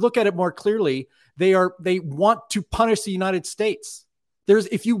 Right. If you look at it more clearly, they want to punish the United States.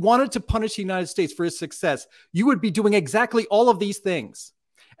 If you wanted to punish the United States for its success, you would be doing exactly all of these things.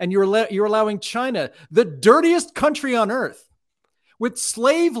 And you're allowing China, the dirtiest country on earth, with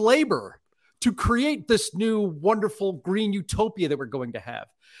slave labor, to create this new wonderful green utopia that we're going to have.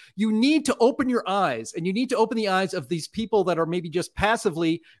 You need to open your eyes, and you need to open the eyes of these people that are maybe just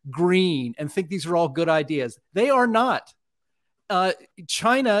passively green and think these are all good ideas. They are not.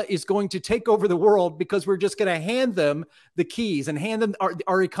 China is going to take over the world because we're just going to hand them the keys and hand them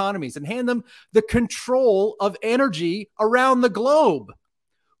our economies and hand them the control of energy around the globe.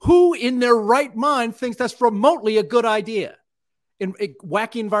 Who in their right mind thinks that's remotely a good idea?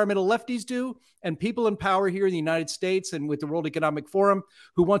 Wacky environmental lefties do, and people in power here in the United States and with the World Economic Forum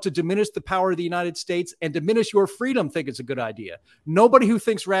who want to diminish the power of the United States and diminish your freedom think it's a good idea. Nobody who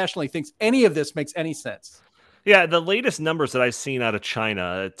thinks rationally thinks any of this makes any sense. Yeah, the latest numbers that I've seen out of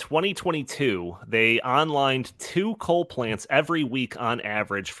China, 2022, they onlined 2 coal plants every week on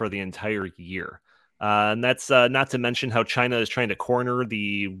average for the entire year. And that's not to mention how China is trying to corner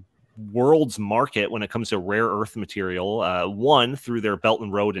the world's market when it comes to rare earth material. 1, through their Belt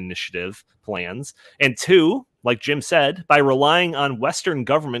and Road Initiative plans, and 2, like Jim said, by relying on Western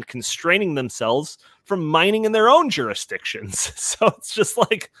government constraining themselves from mining in their own jurisdictions. So it's just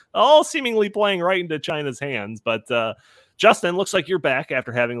like all seemingly playing right into China's hands. But Justin, looks like you're back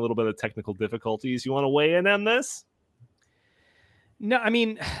after having a little bit of technical difficulties. You want to weigh in on this? No, I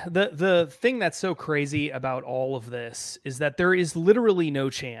mean, the thing that's so crazy about all of this is that there is literally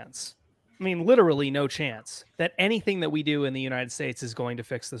no chance. I mean, literally no chance that anything that we do in the United States is going to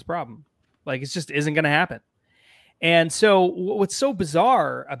fix this problem. Like, it just isn't going to happen. And so what's so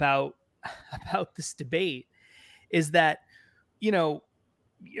bizarre about this debate is that,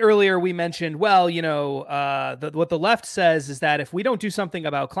 earlier we mentioned, well, what the left says is that if we don't do something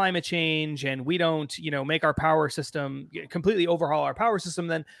about climate change and we don't, make our power system, completely overhaul our power system,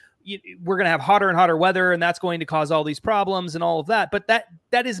 then we're going to have hotter and hotter weather, and that's going to cause all these problems and all of that. But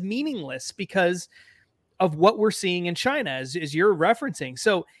that is meaningless because of what we're seeing in China, as you're referencing.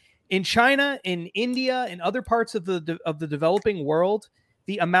 So in China, in India, in other parts of the developing world,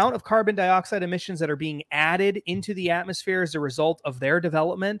 the amount of carbon dioxide emissions that are being added into the atmosphere as a result of their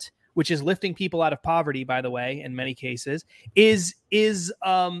development, which is lifting people out of poverty, by the way, in many cases, is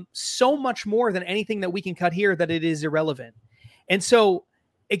so much more than anything that we can cut here that it is irrelevant. And so,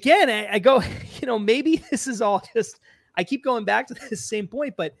 again, I go, maybe this is all just, I keep going back to this same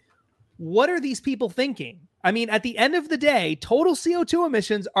point, but what are these people thinking? I mean, at the end of the day, total CO2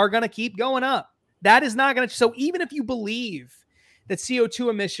 emissions are going to keep going up. That is not going to, so even if you believe that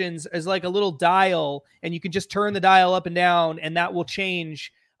CO2 emissions is like a little dial and you can just turn the dial up and down and that will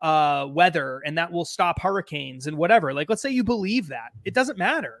change weather and that will stop hurricanes and whatever. Like, let's say you believe that. It doesn't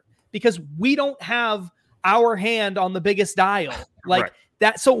matter because we don't have our hand on the biggest dial like right.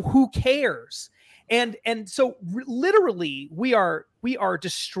 That. So who cares? And so literally we are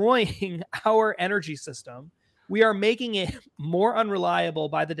destroying our energy system. We are making it more unreliable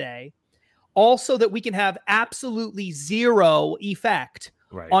by the day. Also, that we can have absolutely zero effect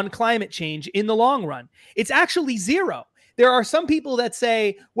right. on climate change in the long run. It's actually zero. There are some people that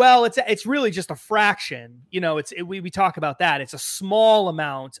say, well, it's really just a fraction. We talk about that. It's a small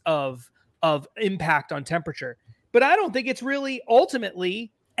amount of impact on temperature. But I don't think it's really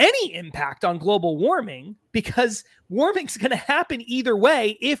ultimately any impact on global warming, because warming's going to happen either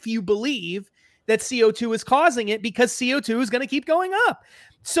way if you believe that CO2 is causing it, because CO2 is going to keep going up.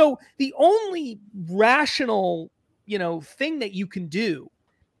 So the only rational, thing that you can do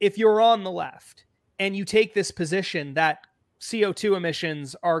if you're on the left and you take this position that CO2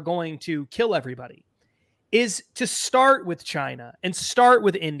 emissions are going to kill everybody is to start with China and start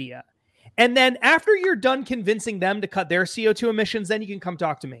with India And then after you're done convincing them to cut their CO2 emissions, then you can come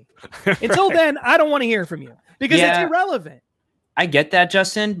talk to me. Until then, I don't want to hear from you because it's irrelevant. I get that,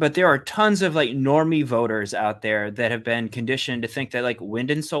 Justin, but there are tons of like normie voters out there that have been conditioned to think that like wind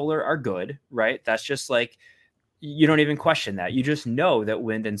and solar are good, right? That's just like, you don't even question that. You just know that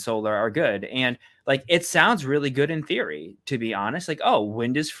wind and solar are good. And like, it sounds really good in theory, to be honest. Like, oh,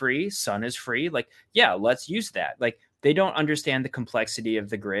 wind is free, sun is free. Like, yeah, let's use that. Like, they don't understand the complexity of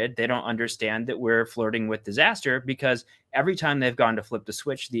the grid. They don't understand that we're flirting with disaster because every time they've gone to flip the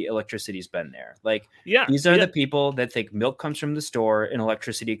switch, the electricity's been there. Like, these are the people that think milk comes from the store and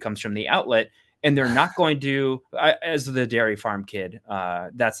electricity comes from the outlet. And they're not going to, as the dairy farm kid,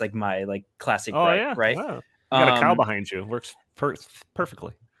 that's like my like classic gripe, right? Wow. You got a cow behind you. Works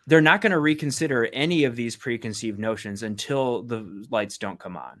perfectly. They're not going to reconsider any of these preconceived notions until the lights don't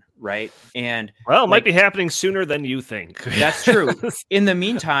come on, right? And well, it might be happening sooner than you think. That's true. In the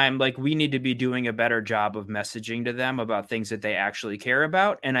meantime, like we need to be doing a better job of messaging to them about things that they actually care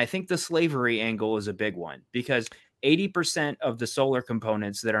about. And I think the slavery angle is a big one because 80% of the solar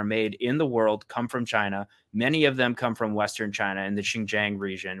components that are made in the world come from China. Many of them come from Western China in the Xinjiang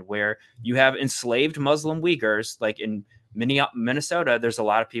region, where you have enslaved Muslim Uyghurs. Like in Minnesota, there's a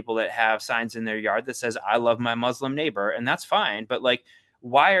lot of people that have signs in their yard that says, I love my Muslim neighbor. And that's fine. But like,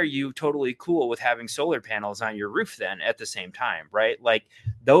 why are you totally cool with having solar panels on your roof then at the same time? Right. Like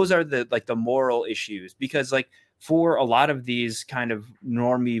those are the moral issues, because like, for a lot of these kind of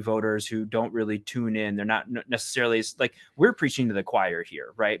normie voters who don't really tune in, they're not necessarily like we're preaching to the choir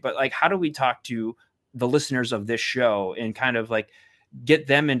here, right? But like, how do we talk to the listeners of this show and kind of like get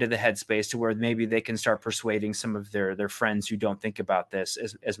them into the headspace to where maybe they can start persuading some of their friends who don't think about this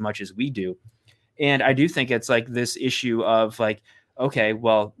as much as we do? And I do think it's like this issue of like, okay,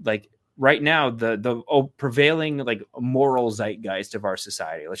 well, like right now, the prevailing like moral zeitgeist of our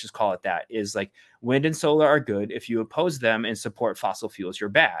society, let's just call it that, is like wind and solar are good. If you oppose them and support fossil fuels, you're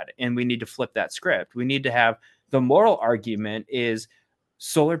bad. And we need to flip that script. We need to have the moral argument is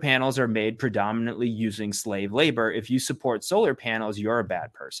solar panels are made predominantly using slave labor. If you support solar panels, you're a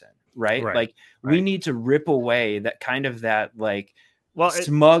bad person, right? Like we need to rip away that kind of that like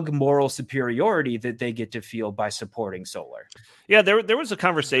smug moral superiority that they get to feel by supporting solar. Yeah, there was a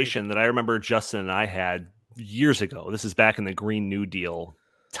conversation that I remember Justin and I had years ago. This is back in the Green New Deal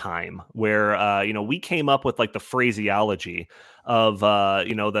time where, we came up with like the phraseology of,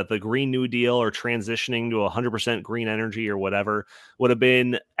 that the Green New Deal or transitioning to 100% green energy or whatever would have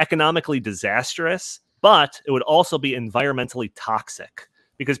been economically disastrous, but it would also be environmentally toxic.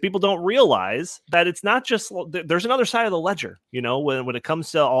 Because people don't realize that it's not just, there's another side of the ledger, when it comes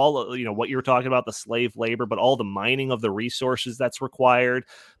to all, what you're talking about, the slave labor, but all the mining of the resources that's required.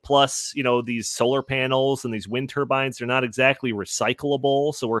 Plus, these solar panels and these wind turbines, they're not exactly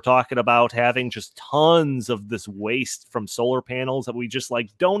recyclable. So we're talking about having just tons of this waste from solar panels that we just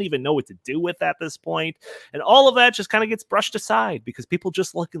like don't even know what to do with at this point. And all of that just kind of gets brushed aside because people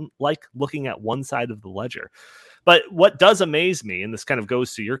just looking at one side of the ledger. But what does amaze me, and this kind of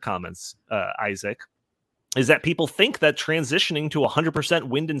goes to your comments, Isaac, is that people think that transitioning to 100%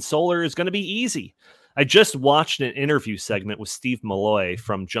 wind and solar is going to be easy. I just watched an interview segment with Steve Malloy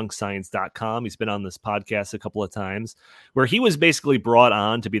from junkscience.com. He's been on this podcast a couple of times, where he was basically brought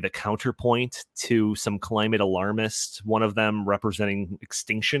on to be the counterpoint to some climate alarmists, one of them representing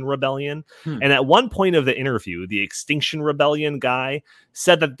Extinction Rebellion. And at one point of the interview, the Extinction Rebellion guy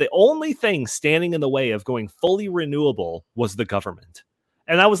said that the only thing standing in the way of going fully renewable was the government.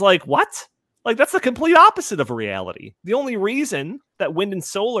 And I was like, what? Like, that's the complete opposite of reality. The only reason that wind and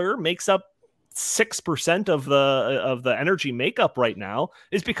solar makes up 6% of the energy makeup right now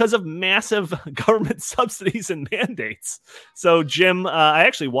is because of massive government subsidies and mandates. So, Jim, I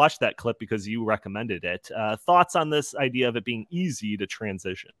actually watched that clip because you recommended it. Thoughts on this idea of it being easy to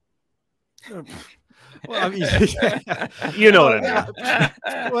transition? Well, I mean, you know what I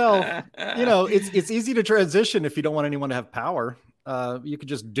mean. Well, it's easy to transition if you don't want anyone to have power. You could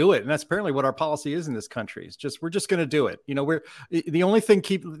just do it, and that's apparently what our policy is in this country. It's we're just going to do it. We're the only thing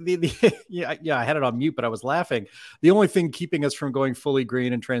I had it on mute, but I was laughing. The only thing keeping us from going fully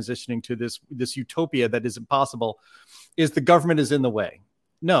green and transitioning to this utopia that is impossible is the government is in the way.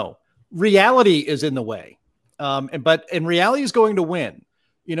 No, reality is in the way, but reality is going to win.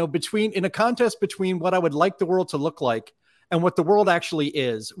 In a contest between what I would like the world to look like and what the world actually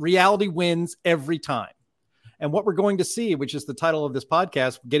is, reality wins every time. And what we're going to see, which is the title of this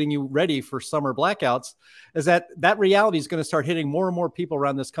podcast, getting you ready for summer blackouts, is that reality is going to start hitting more and more people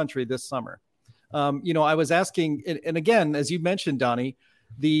around this country this summer. I was asking, and again, as you mentioned, Donnie,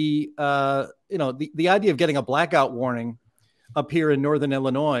 the idea of getting a blackout warning up here in Northern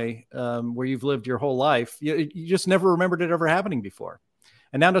Illinois, where you've lived your whole life, you just never remembered it ever happening before.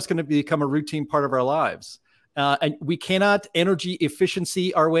 And now that's going to become a routine part of our lives. And we cannot energy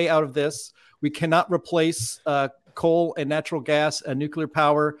efficiency our way out of this. We cannot replace coal and natural gas and nuclear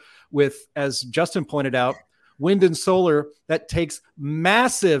power with, as Justin pointed out, wind and solar that takes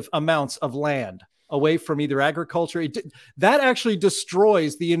massive amounts of land away from either agriculture. That actually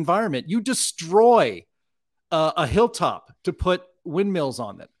destroys the environment. You destroy a hilltop to put windmills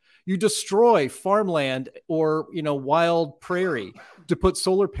on it. You destroy farmland or wild prairie to put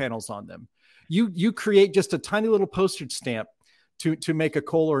solar panels on them. You create just a tiny little postage stamp to make a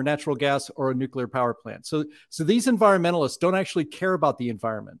coal or a natural gas or a nuclear power plant. So these environmentalists don't actually care about the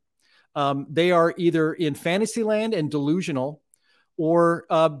environment. They are either in fantasy land and delusional, or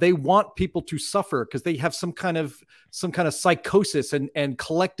they want people to suffer because they have some kind of psychosis and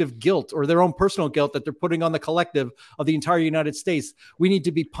collective guilt, or their own personal guilt that they're putting on the collective of the entire United States. We need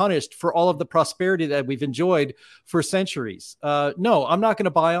to be punished for all of the prosperity that we've enjoyed for centuries. No, I'm not going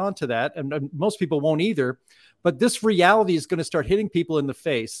to buy onto that, and most people won't either. But this reality is going to start hitting people in the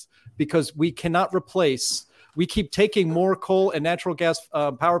face because we cannot replace. We keep taking more coal and natural gas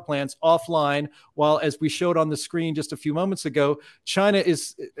power plants offline, while, as we showed on the screen just a few moments ago, China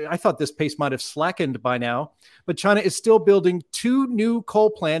is, I thought this pace might have slackened by now, but China is still building 2 new coal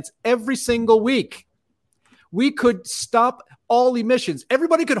plants every single week. We could stop all emissions.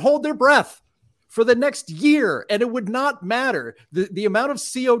 Everybody could hold their breath for the next year, and it would not matter. The amount of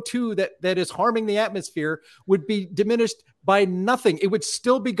CO2 that is harming the atmosphere would be diminished by nothing. It would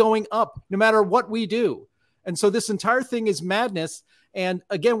still be going up no matter what we do. And so this entire thing is madness. And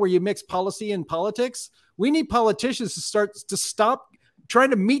again, where you mix policy and politics, we need politicians to stop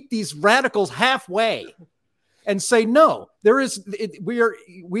trying to meet these radicals halfway and say, no,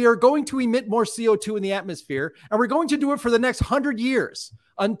 we are going to emit more CO2 in the atmosphere, and we're going to do it for the next 100 years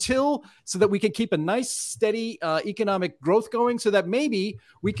so that we can keep a nice, steady economic growth going, so that maybe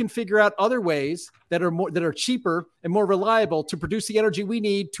we can figure out other ways that are cheaper and more reliable to produce the energy we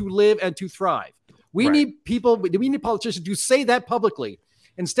need to live and to thrive. We need politicians to say that publicly.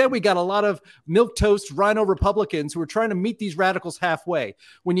 Instead, we got a lot of milquetoast rhino Republicans who are trying to meet these radicals halfway.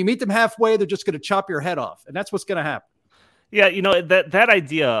 When you meet them halfway, they're just going to chop your head off. And that's what's going to happen. Yeah, that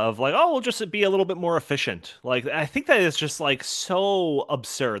idea of like, oh, we'll just be a little bit more efficient. Like, I think that is just like so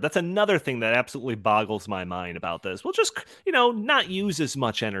absurd. That's another thing that absolutely boggles my mind about this. We'll just, not use as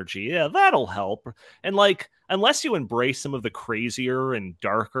much energy. Yeah, that'll help. And like, unless you embrace some of the crazier and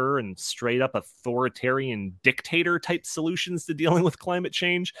darker and straight up authoritarian dictator type solutions to dealing with climate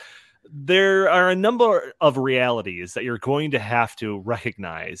change, there are a number of realities that you're going to have to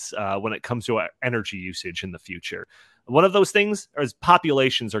recognize when it comes to energy usage in the future. One of those things is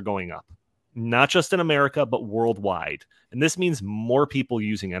populations are going up, not just in America, but worldwide. And this means more people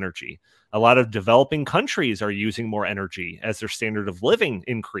using energy. A lot of developing countries are using more energy as their standard of living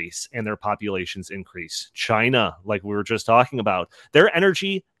increase and their populations increase. China, like we were just talking about, their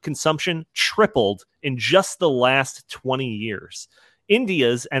energy consumption tripled in just the last 20 years.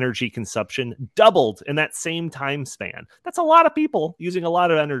 India's energy consumption doubled in that same time span. That's a lot of people using a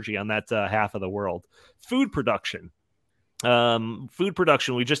lot of energy on that half of the world. Food production.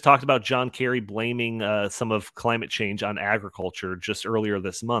 We just talked about John Kerry blaming some of climate change on agriculture just earlier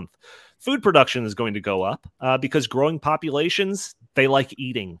this month. Food production is going to go up because growing populations, they like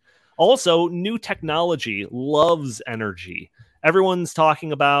eating. Also, new technology loves energy. Everyone's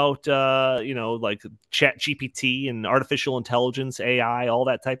talking about, like Chat GPT and artificial intelligence, AI, all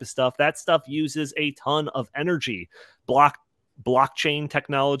that type of stuff. That stuff uses a ton of energy. Blockchain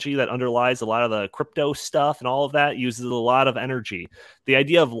technology that underlies a lot of the crypto stuff and all of that uses a lot of energy. The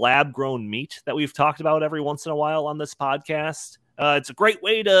idea of lab-grown meat that we've talked about every once in a while on this podcast, it's a great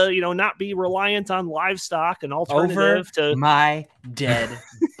way to, not be reliant on livestock, an alternative to my dead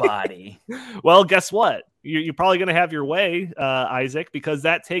body. Well, guess what? You're probably going to have your way, Isaac, because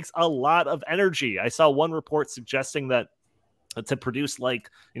that takes a lot of energy. I saw one report suggesting that to produce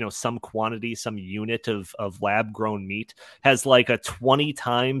some quantity, some unit of lab grown meat has like a 20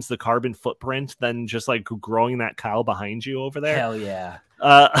 times the carbon footprint than just like growing that cow behind you over there. Hell yeah.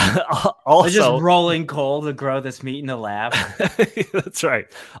 Also, just rolling coal to grow this meat in the lab. That's right.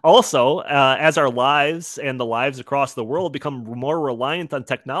 Also, as our lives and the lives across the world become more reliant on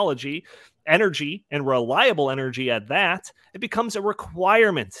technology, energy, and reliable energy at that, it becomes a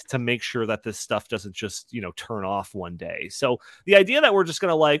requirement to make sure that this stuff doesn't just, turn off one day. So the idea that we're just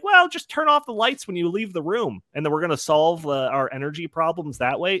going to just turn off the lights when you leave the room and then we're going to solve our energy problems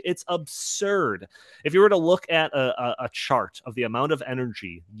that way, it's absurd. If you were to look at a chart of the amount of energy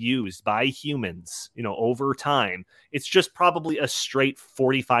energy used by humans, over time, it's just probably a straight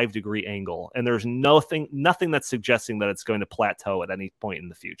 45-degree angle. And there's nothing that's suggesting that it's going to plateau at any point in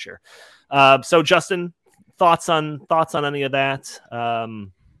the future. So Justin, thoughts on any of that?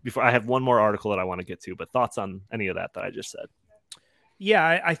 Before I have one more article that I want to get to, but thoughts on any of that I just said?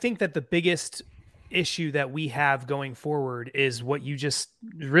 Yeah, I think that the biggest issue that we have going forward is what you just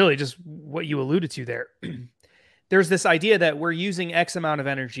what you alluded to there. There's this idea that we're using X amount of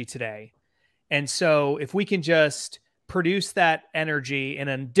energy today. And so if we can just produce that energy in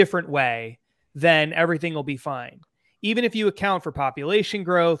a different way, then everything will be fine. Even if you account for population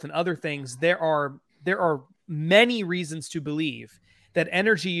growth and other things, there are many reasons to believe that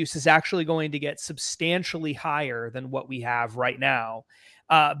energy use is actually going to get substantially higher than what we have right now,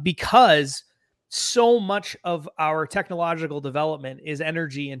 because so much of our technological development is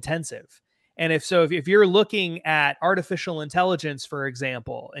energy intensive. And if you're looking at artificial intelligence, for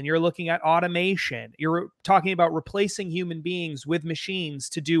example, and you're looking at automation, you're talking about replacing human beings with machines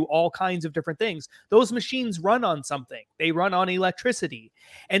to do all kinds of different things. Those machines run on something. They run on electricity.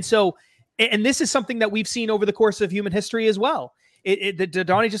 And this is something that we've seen over the course of human history as well.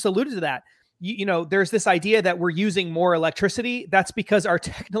 Donnie just alluded to that. There's this idea that we're using more electricity. That's because our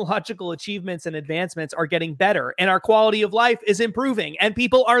technological achievements and advancements are getting better and our quality of life is improving and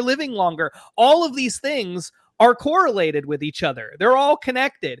people are living longer. All of these things are correlated with each other. They're all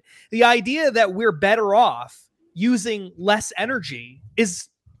connected. The idea that we're better off using less energy is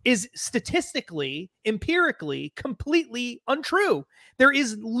statistically, empirically, completely untrue. There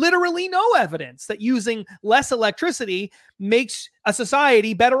is literally no evidence that using less electricity makes a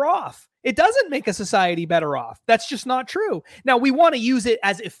society better off. It doesn't make a society better off. That's just not true. Now, we want to use it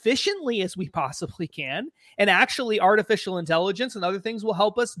as efficiently as we possibly can, and actually artificial intelligence and other things will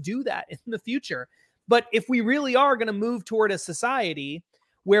help us do that in the future. But if we really are going to move toward a society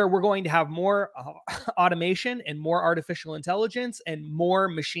where we're going to have more automation and more artificial intelligence and more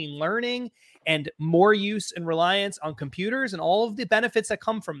machine learning and more use and reliance on computers and all of the benefits that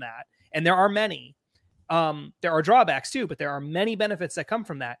come from that, and there are many, there are drawbacks too, but there are many benefits that come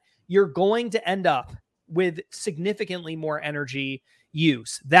from that, you're going to end up with significantly more energy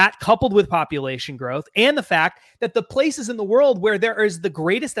use. That, coupled with population growth and the fact that the places in the world where there is the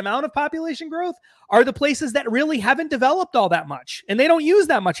greatest amount of population growth are the places that really haven't developed all that much and they don't use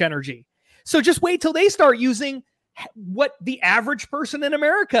that much energy. So just wait till they start using what the average person in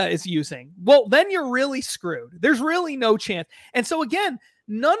America is using. Well, then you're really screwed. There's really no chance. And so again,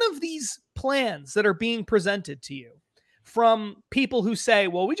 none of these plans that are being presented to you from people who say,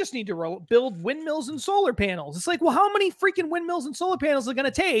 well, we just need to build windmills and solar panels. It's like, well, how many freaking windmills and solar panels are going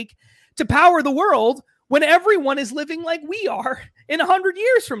to take to power the world when everyone is living like we are in 100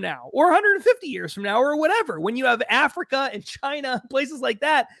 years from now or 150 years from now or whatever? When you have Africa and China, places like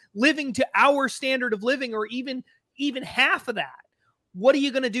that, living to our standard of living or even half of that, what are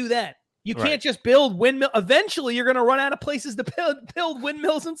you going to do then? You can't just build windmill. Eventually, you're going to run out of places to build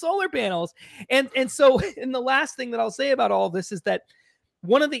windmills and solar panels. And so, the last thing that I'll say about all of this is that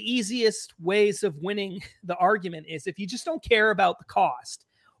one of the easiest ways of winning the argument is if you just don't care about the cost,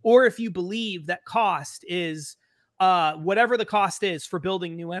 or if you believe that cost is whatever the cost is for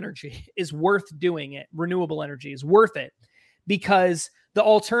building new energy is worth doing it. Renewable energy is worth it because the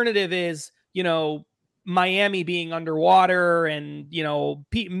alternative is, Miami being underwater and,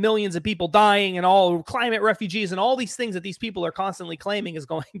 millions of people dying and all climate refugees and all these things that these people are constantly claiming is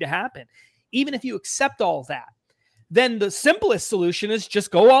going to happen. Even if you accept all that, then the simplest solution is just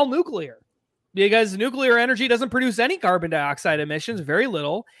go all nuclear, because nuclear energy doesn't produce any carbon dioxide emissions, very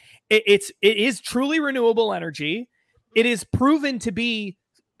little. It is truly renewable energy. It is proven to be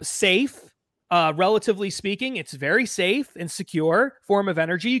safe. Relatively speaking, it's very safe and secure form of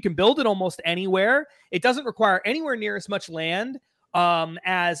energy. You can build it almost anywhere. It doesn't require anywhere near as much land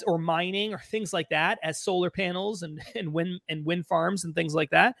or mining or things like that as solar panels and wind farms and things like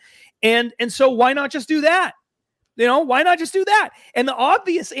that. And so why not just do that? Why not just do that? And the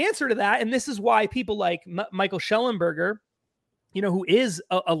obvious answer to that, and this is why people like Michael Schellenberger, who is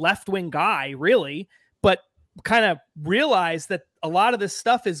a left-wing guy, really, but kind of realized that a lot of this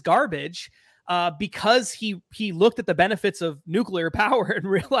stuff is garbage. Because he looked at the benefits of nuclear power and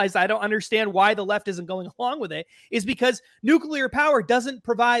realized, I don't understand why the left isn't going along with it, is because nuclear power doesn't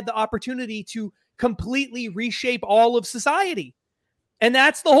provide the opportunity to completely reshape all of society. And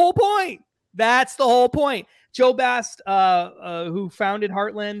that's the whole point. That's the whole point. Joe Bast, who founded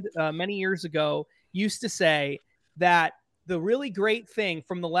Heartland many years ago, used to say that the really great thing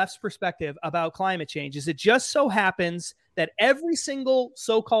from the left's perspective about climate change is it just so happens that every single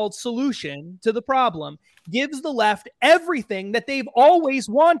so-called solution to the problem gives the left everything that they've always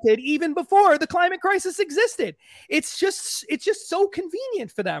wanted, even before the climate crisis existed. It's just so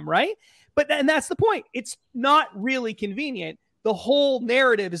convenient for them, right? And that's the point. It's not really convenient. The whole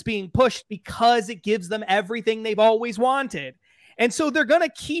narrative is being pushed because it gives them everything they've always wanted. And so they're going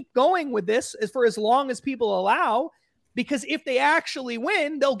to keep going with this for as long as people allow, because if they actually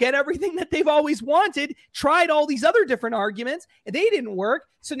win, they'll get everything that they've always wanted, tried all these other different arguments, and they didn't work.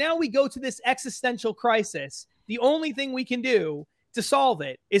 So now we go to this existential crisis. The only thing we can do to solve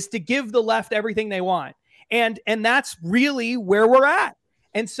it is to give the left everything they want. And that's really where we're at.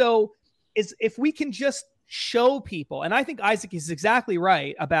 And so if we can just show people, and I think Isaac is exactly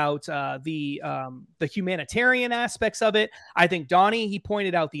right about the humanitarian aspects of it. I think Donnie, he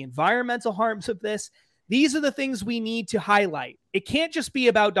pointed out the environmental harms of this. These are the things we need to highlight. It can't just be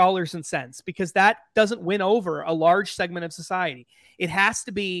about dollars and cents, because that doesn't win over a large segment of society. It has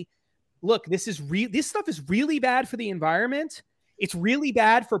to be, look, this stuff is really bad for the environment. It's really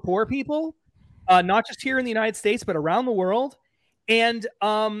bad for poor people, not just here in the United States, but around the world. And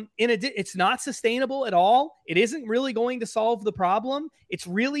it's not sustainable at all. It isn't really going to solve the problem.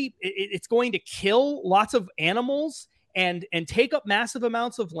 It's going to kill lots of animals and take up massive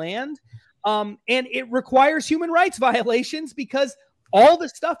amounts of land. And it requires human rights violations, because all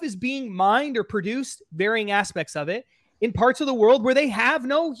this stuff is being mined or produced, varying aspects of it, in parts of the world where they have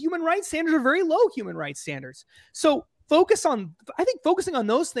no human rights standards or very low human rights standards. So I think focusing on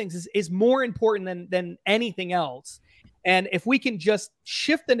those things is more important than anything else. And if we can just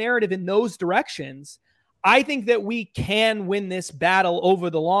shift the narrative in those directions, I think that we can win this battle over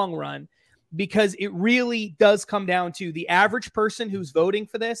the long run, because it really does come down to the average person who's voting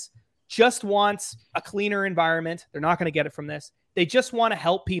for this just wants a cleaner environment. They're not going to get it from this. They just want to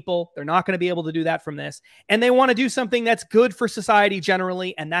help people. They're not going to be able to do that from this. And they want to do something that's good for society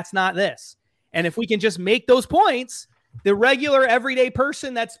generally, and that's not this. And if we can just make those points, the regular everyday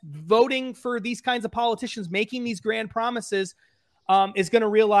person that's voting for these kinds of politicians making these grand promises is going to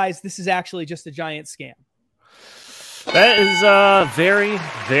realize this is actually just a giant scam. That is very,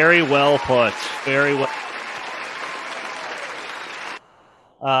 very well put. Very well.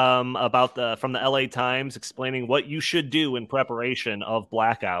 From the LA Times explaining what you should do in preparation of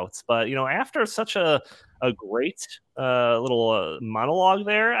blackouts. But, after such a great little monologue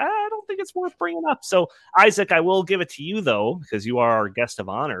there, I don't think it's worth bringing up. So, Isaac, I will give it to you, though, because you are our guest of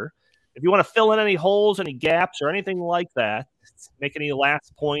honor. If you want to fill in any holes, any gaps, or anything like that, make any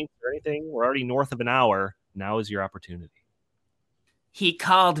last points or anything, we're already north of an hour. Now is your opportunity. He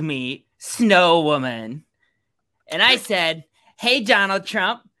called me Snow Woman. And I said, hey, Donald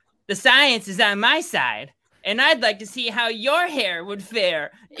Trump, the science is on my side, and I'd like to see how your hair would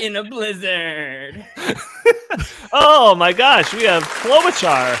fare in a blizzard. Oh, my gosh. We have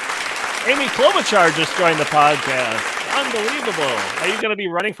Klobuchar. Amy Klobuchar just joined the podcast. Unbelievable. Are you going to be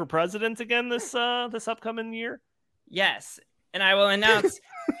running for president again this upcoming year? Yes, and I will announce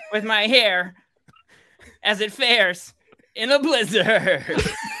with my hair as it fares in a blizzard.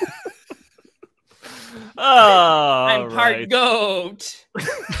 Oh, I'm part goat.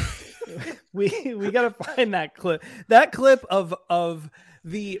 we gotta find that clip. That clip of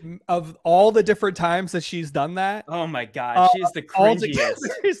all the different times that she's done that. Oh my god, she's the cringiest.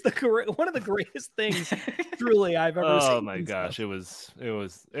 Is one of the greatest things truly I've ever seen. Oh my gosh, it was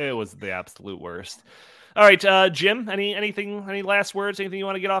the absolute worst. All right, Jim, any last words, anything you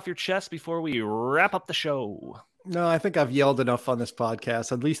want to get off your chest before we wrap up the show? No, I think I've yelled enough on this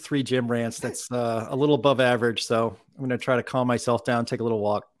podcast. At least 3 Jim rants. That's a little above average. So I'm going to try to calm myself down, take a little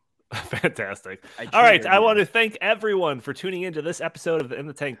walk. Fantastic. All right. I want to thank everyone for tuning into this episode of the In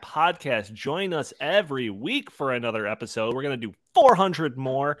the Tank podcast. Join us every week for another episode. We're going to do 400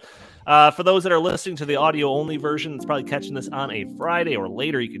 more. For those that are listening to the audio only version, that's probably catching this on a Friday or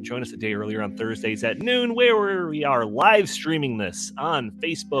later, you can join us a day earlier on Thursdays at noon, where we are live streaming this on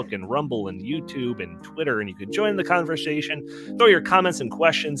Facebook and Rumble and YouTube and Twitter. And you can join the conversation, throw your comments and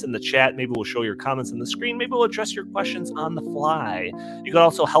questions in the chat. Maybe we'll show your comments on the screen. Maybe we'll address your questions on the fly. You can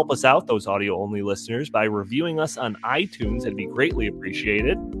also help us out, those audio only listeners, by reviewing us on iTunes. It'd be greatly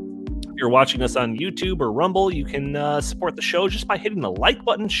appreciated. If you're watching us on YouTube or Rumble, you can support the show just by hitting the like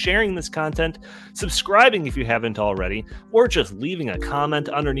button, sharing this content, subscribing if you haven't already, or just leaving a comment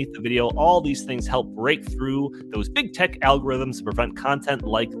underneath the video. All these things help break through those big tech algorithms to prevent content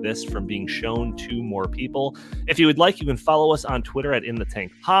like this from being shown to more people. If you would like, you can follow us on Twitter at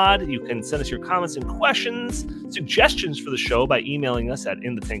InTheTankPod. You can send us your comments and questions, suggestions for the show by emailing us at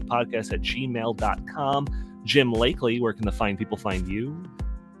inthethankpodcast@gmail.com. Jim Lakely, where can the fine people find you?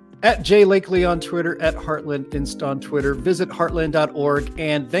 At Jay Lakely on Twitter, at Heartland Inst on Twitter. Visit heartland.org.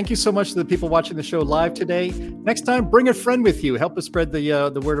 And thank you so much to the people watching the show live today. Next time, bring a friend with you. Help us spread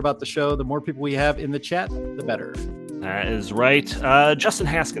the word about the show. The more people we have in the chat, the better. That is right. Justin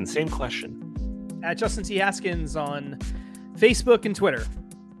Haskins, same question. At Justin T. Haskins on Facebook and Twitter.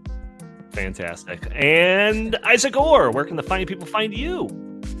 Fantastic. And Isaac Orr, where can the fine people find you?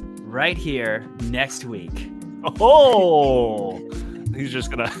 Right here next week. Oh, he's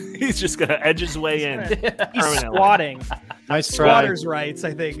just gonna edge his way in. He's squatting. Nice try. Squatters' rights,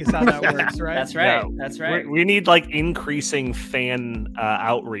 I think, is how that works, right? That's right. Yeah. That's right. We need like increasing fan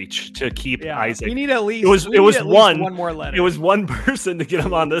outreach to keep Isaac. We need at least. It was one more letter. It was one person to get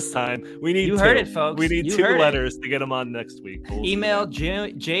him on this time. We need. You two. heard it, folks. We need You two heard letters to get him on next week. Email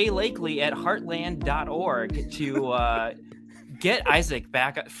jaylakely@heartland.org to get Isaac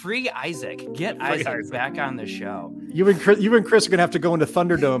back. Free Isaac. Get Isaac back on the show. You and Chris are going to have to go into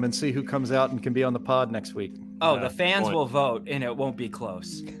Thunderdome and see who comes out and can be on the pod next week. Oh, the fans will vote, and it won't be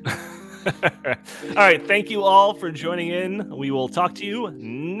close. All right. Thank you all for joining in. We will talk to you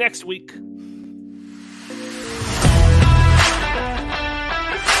next week.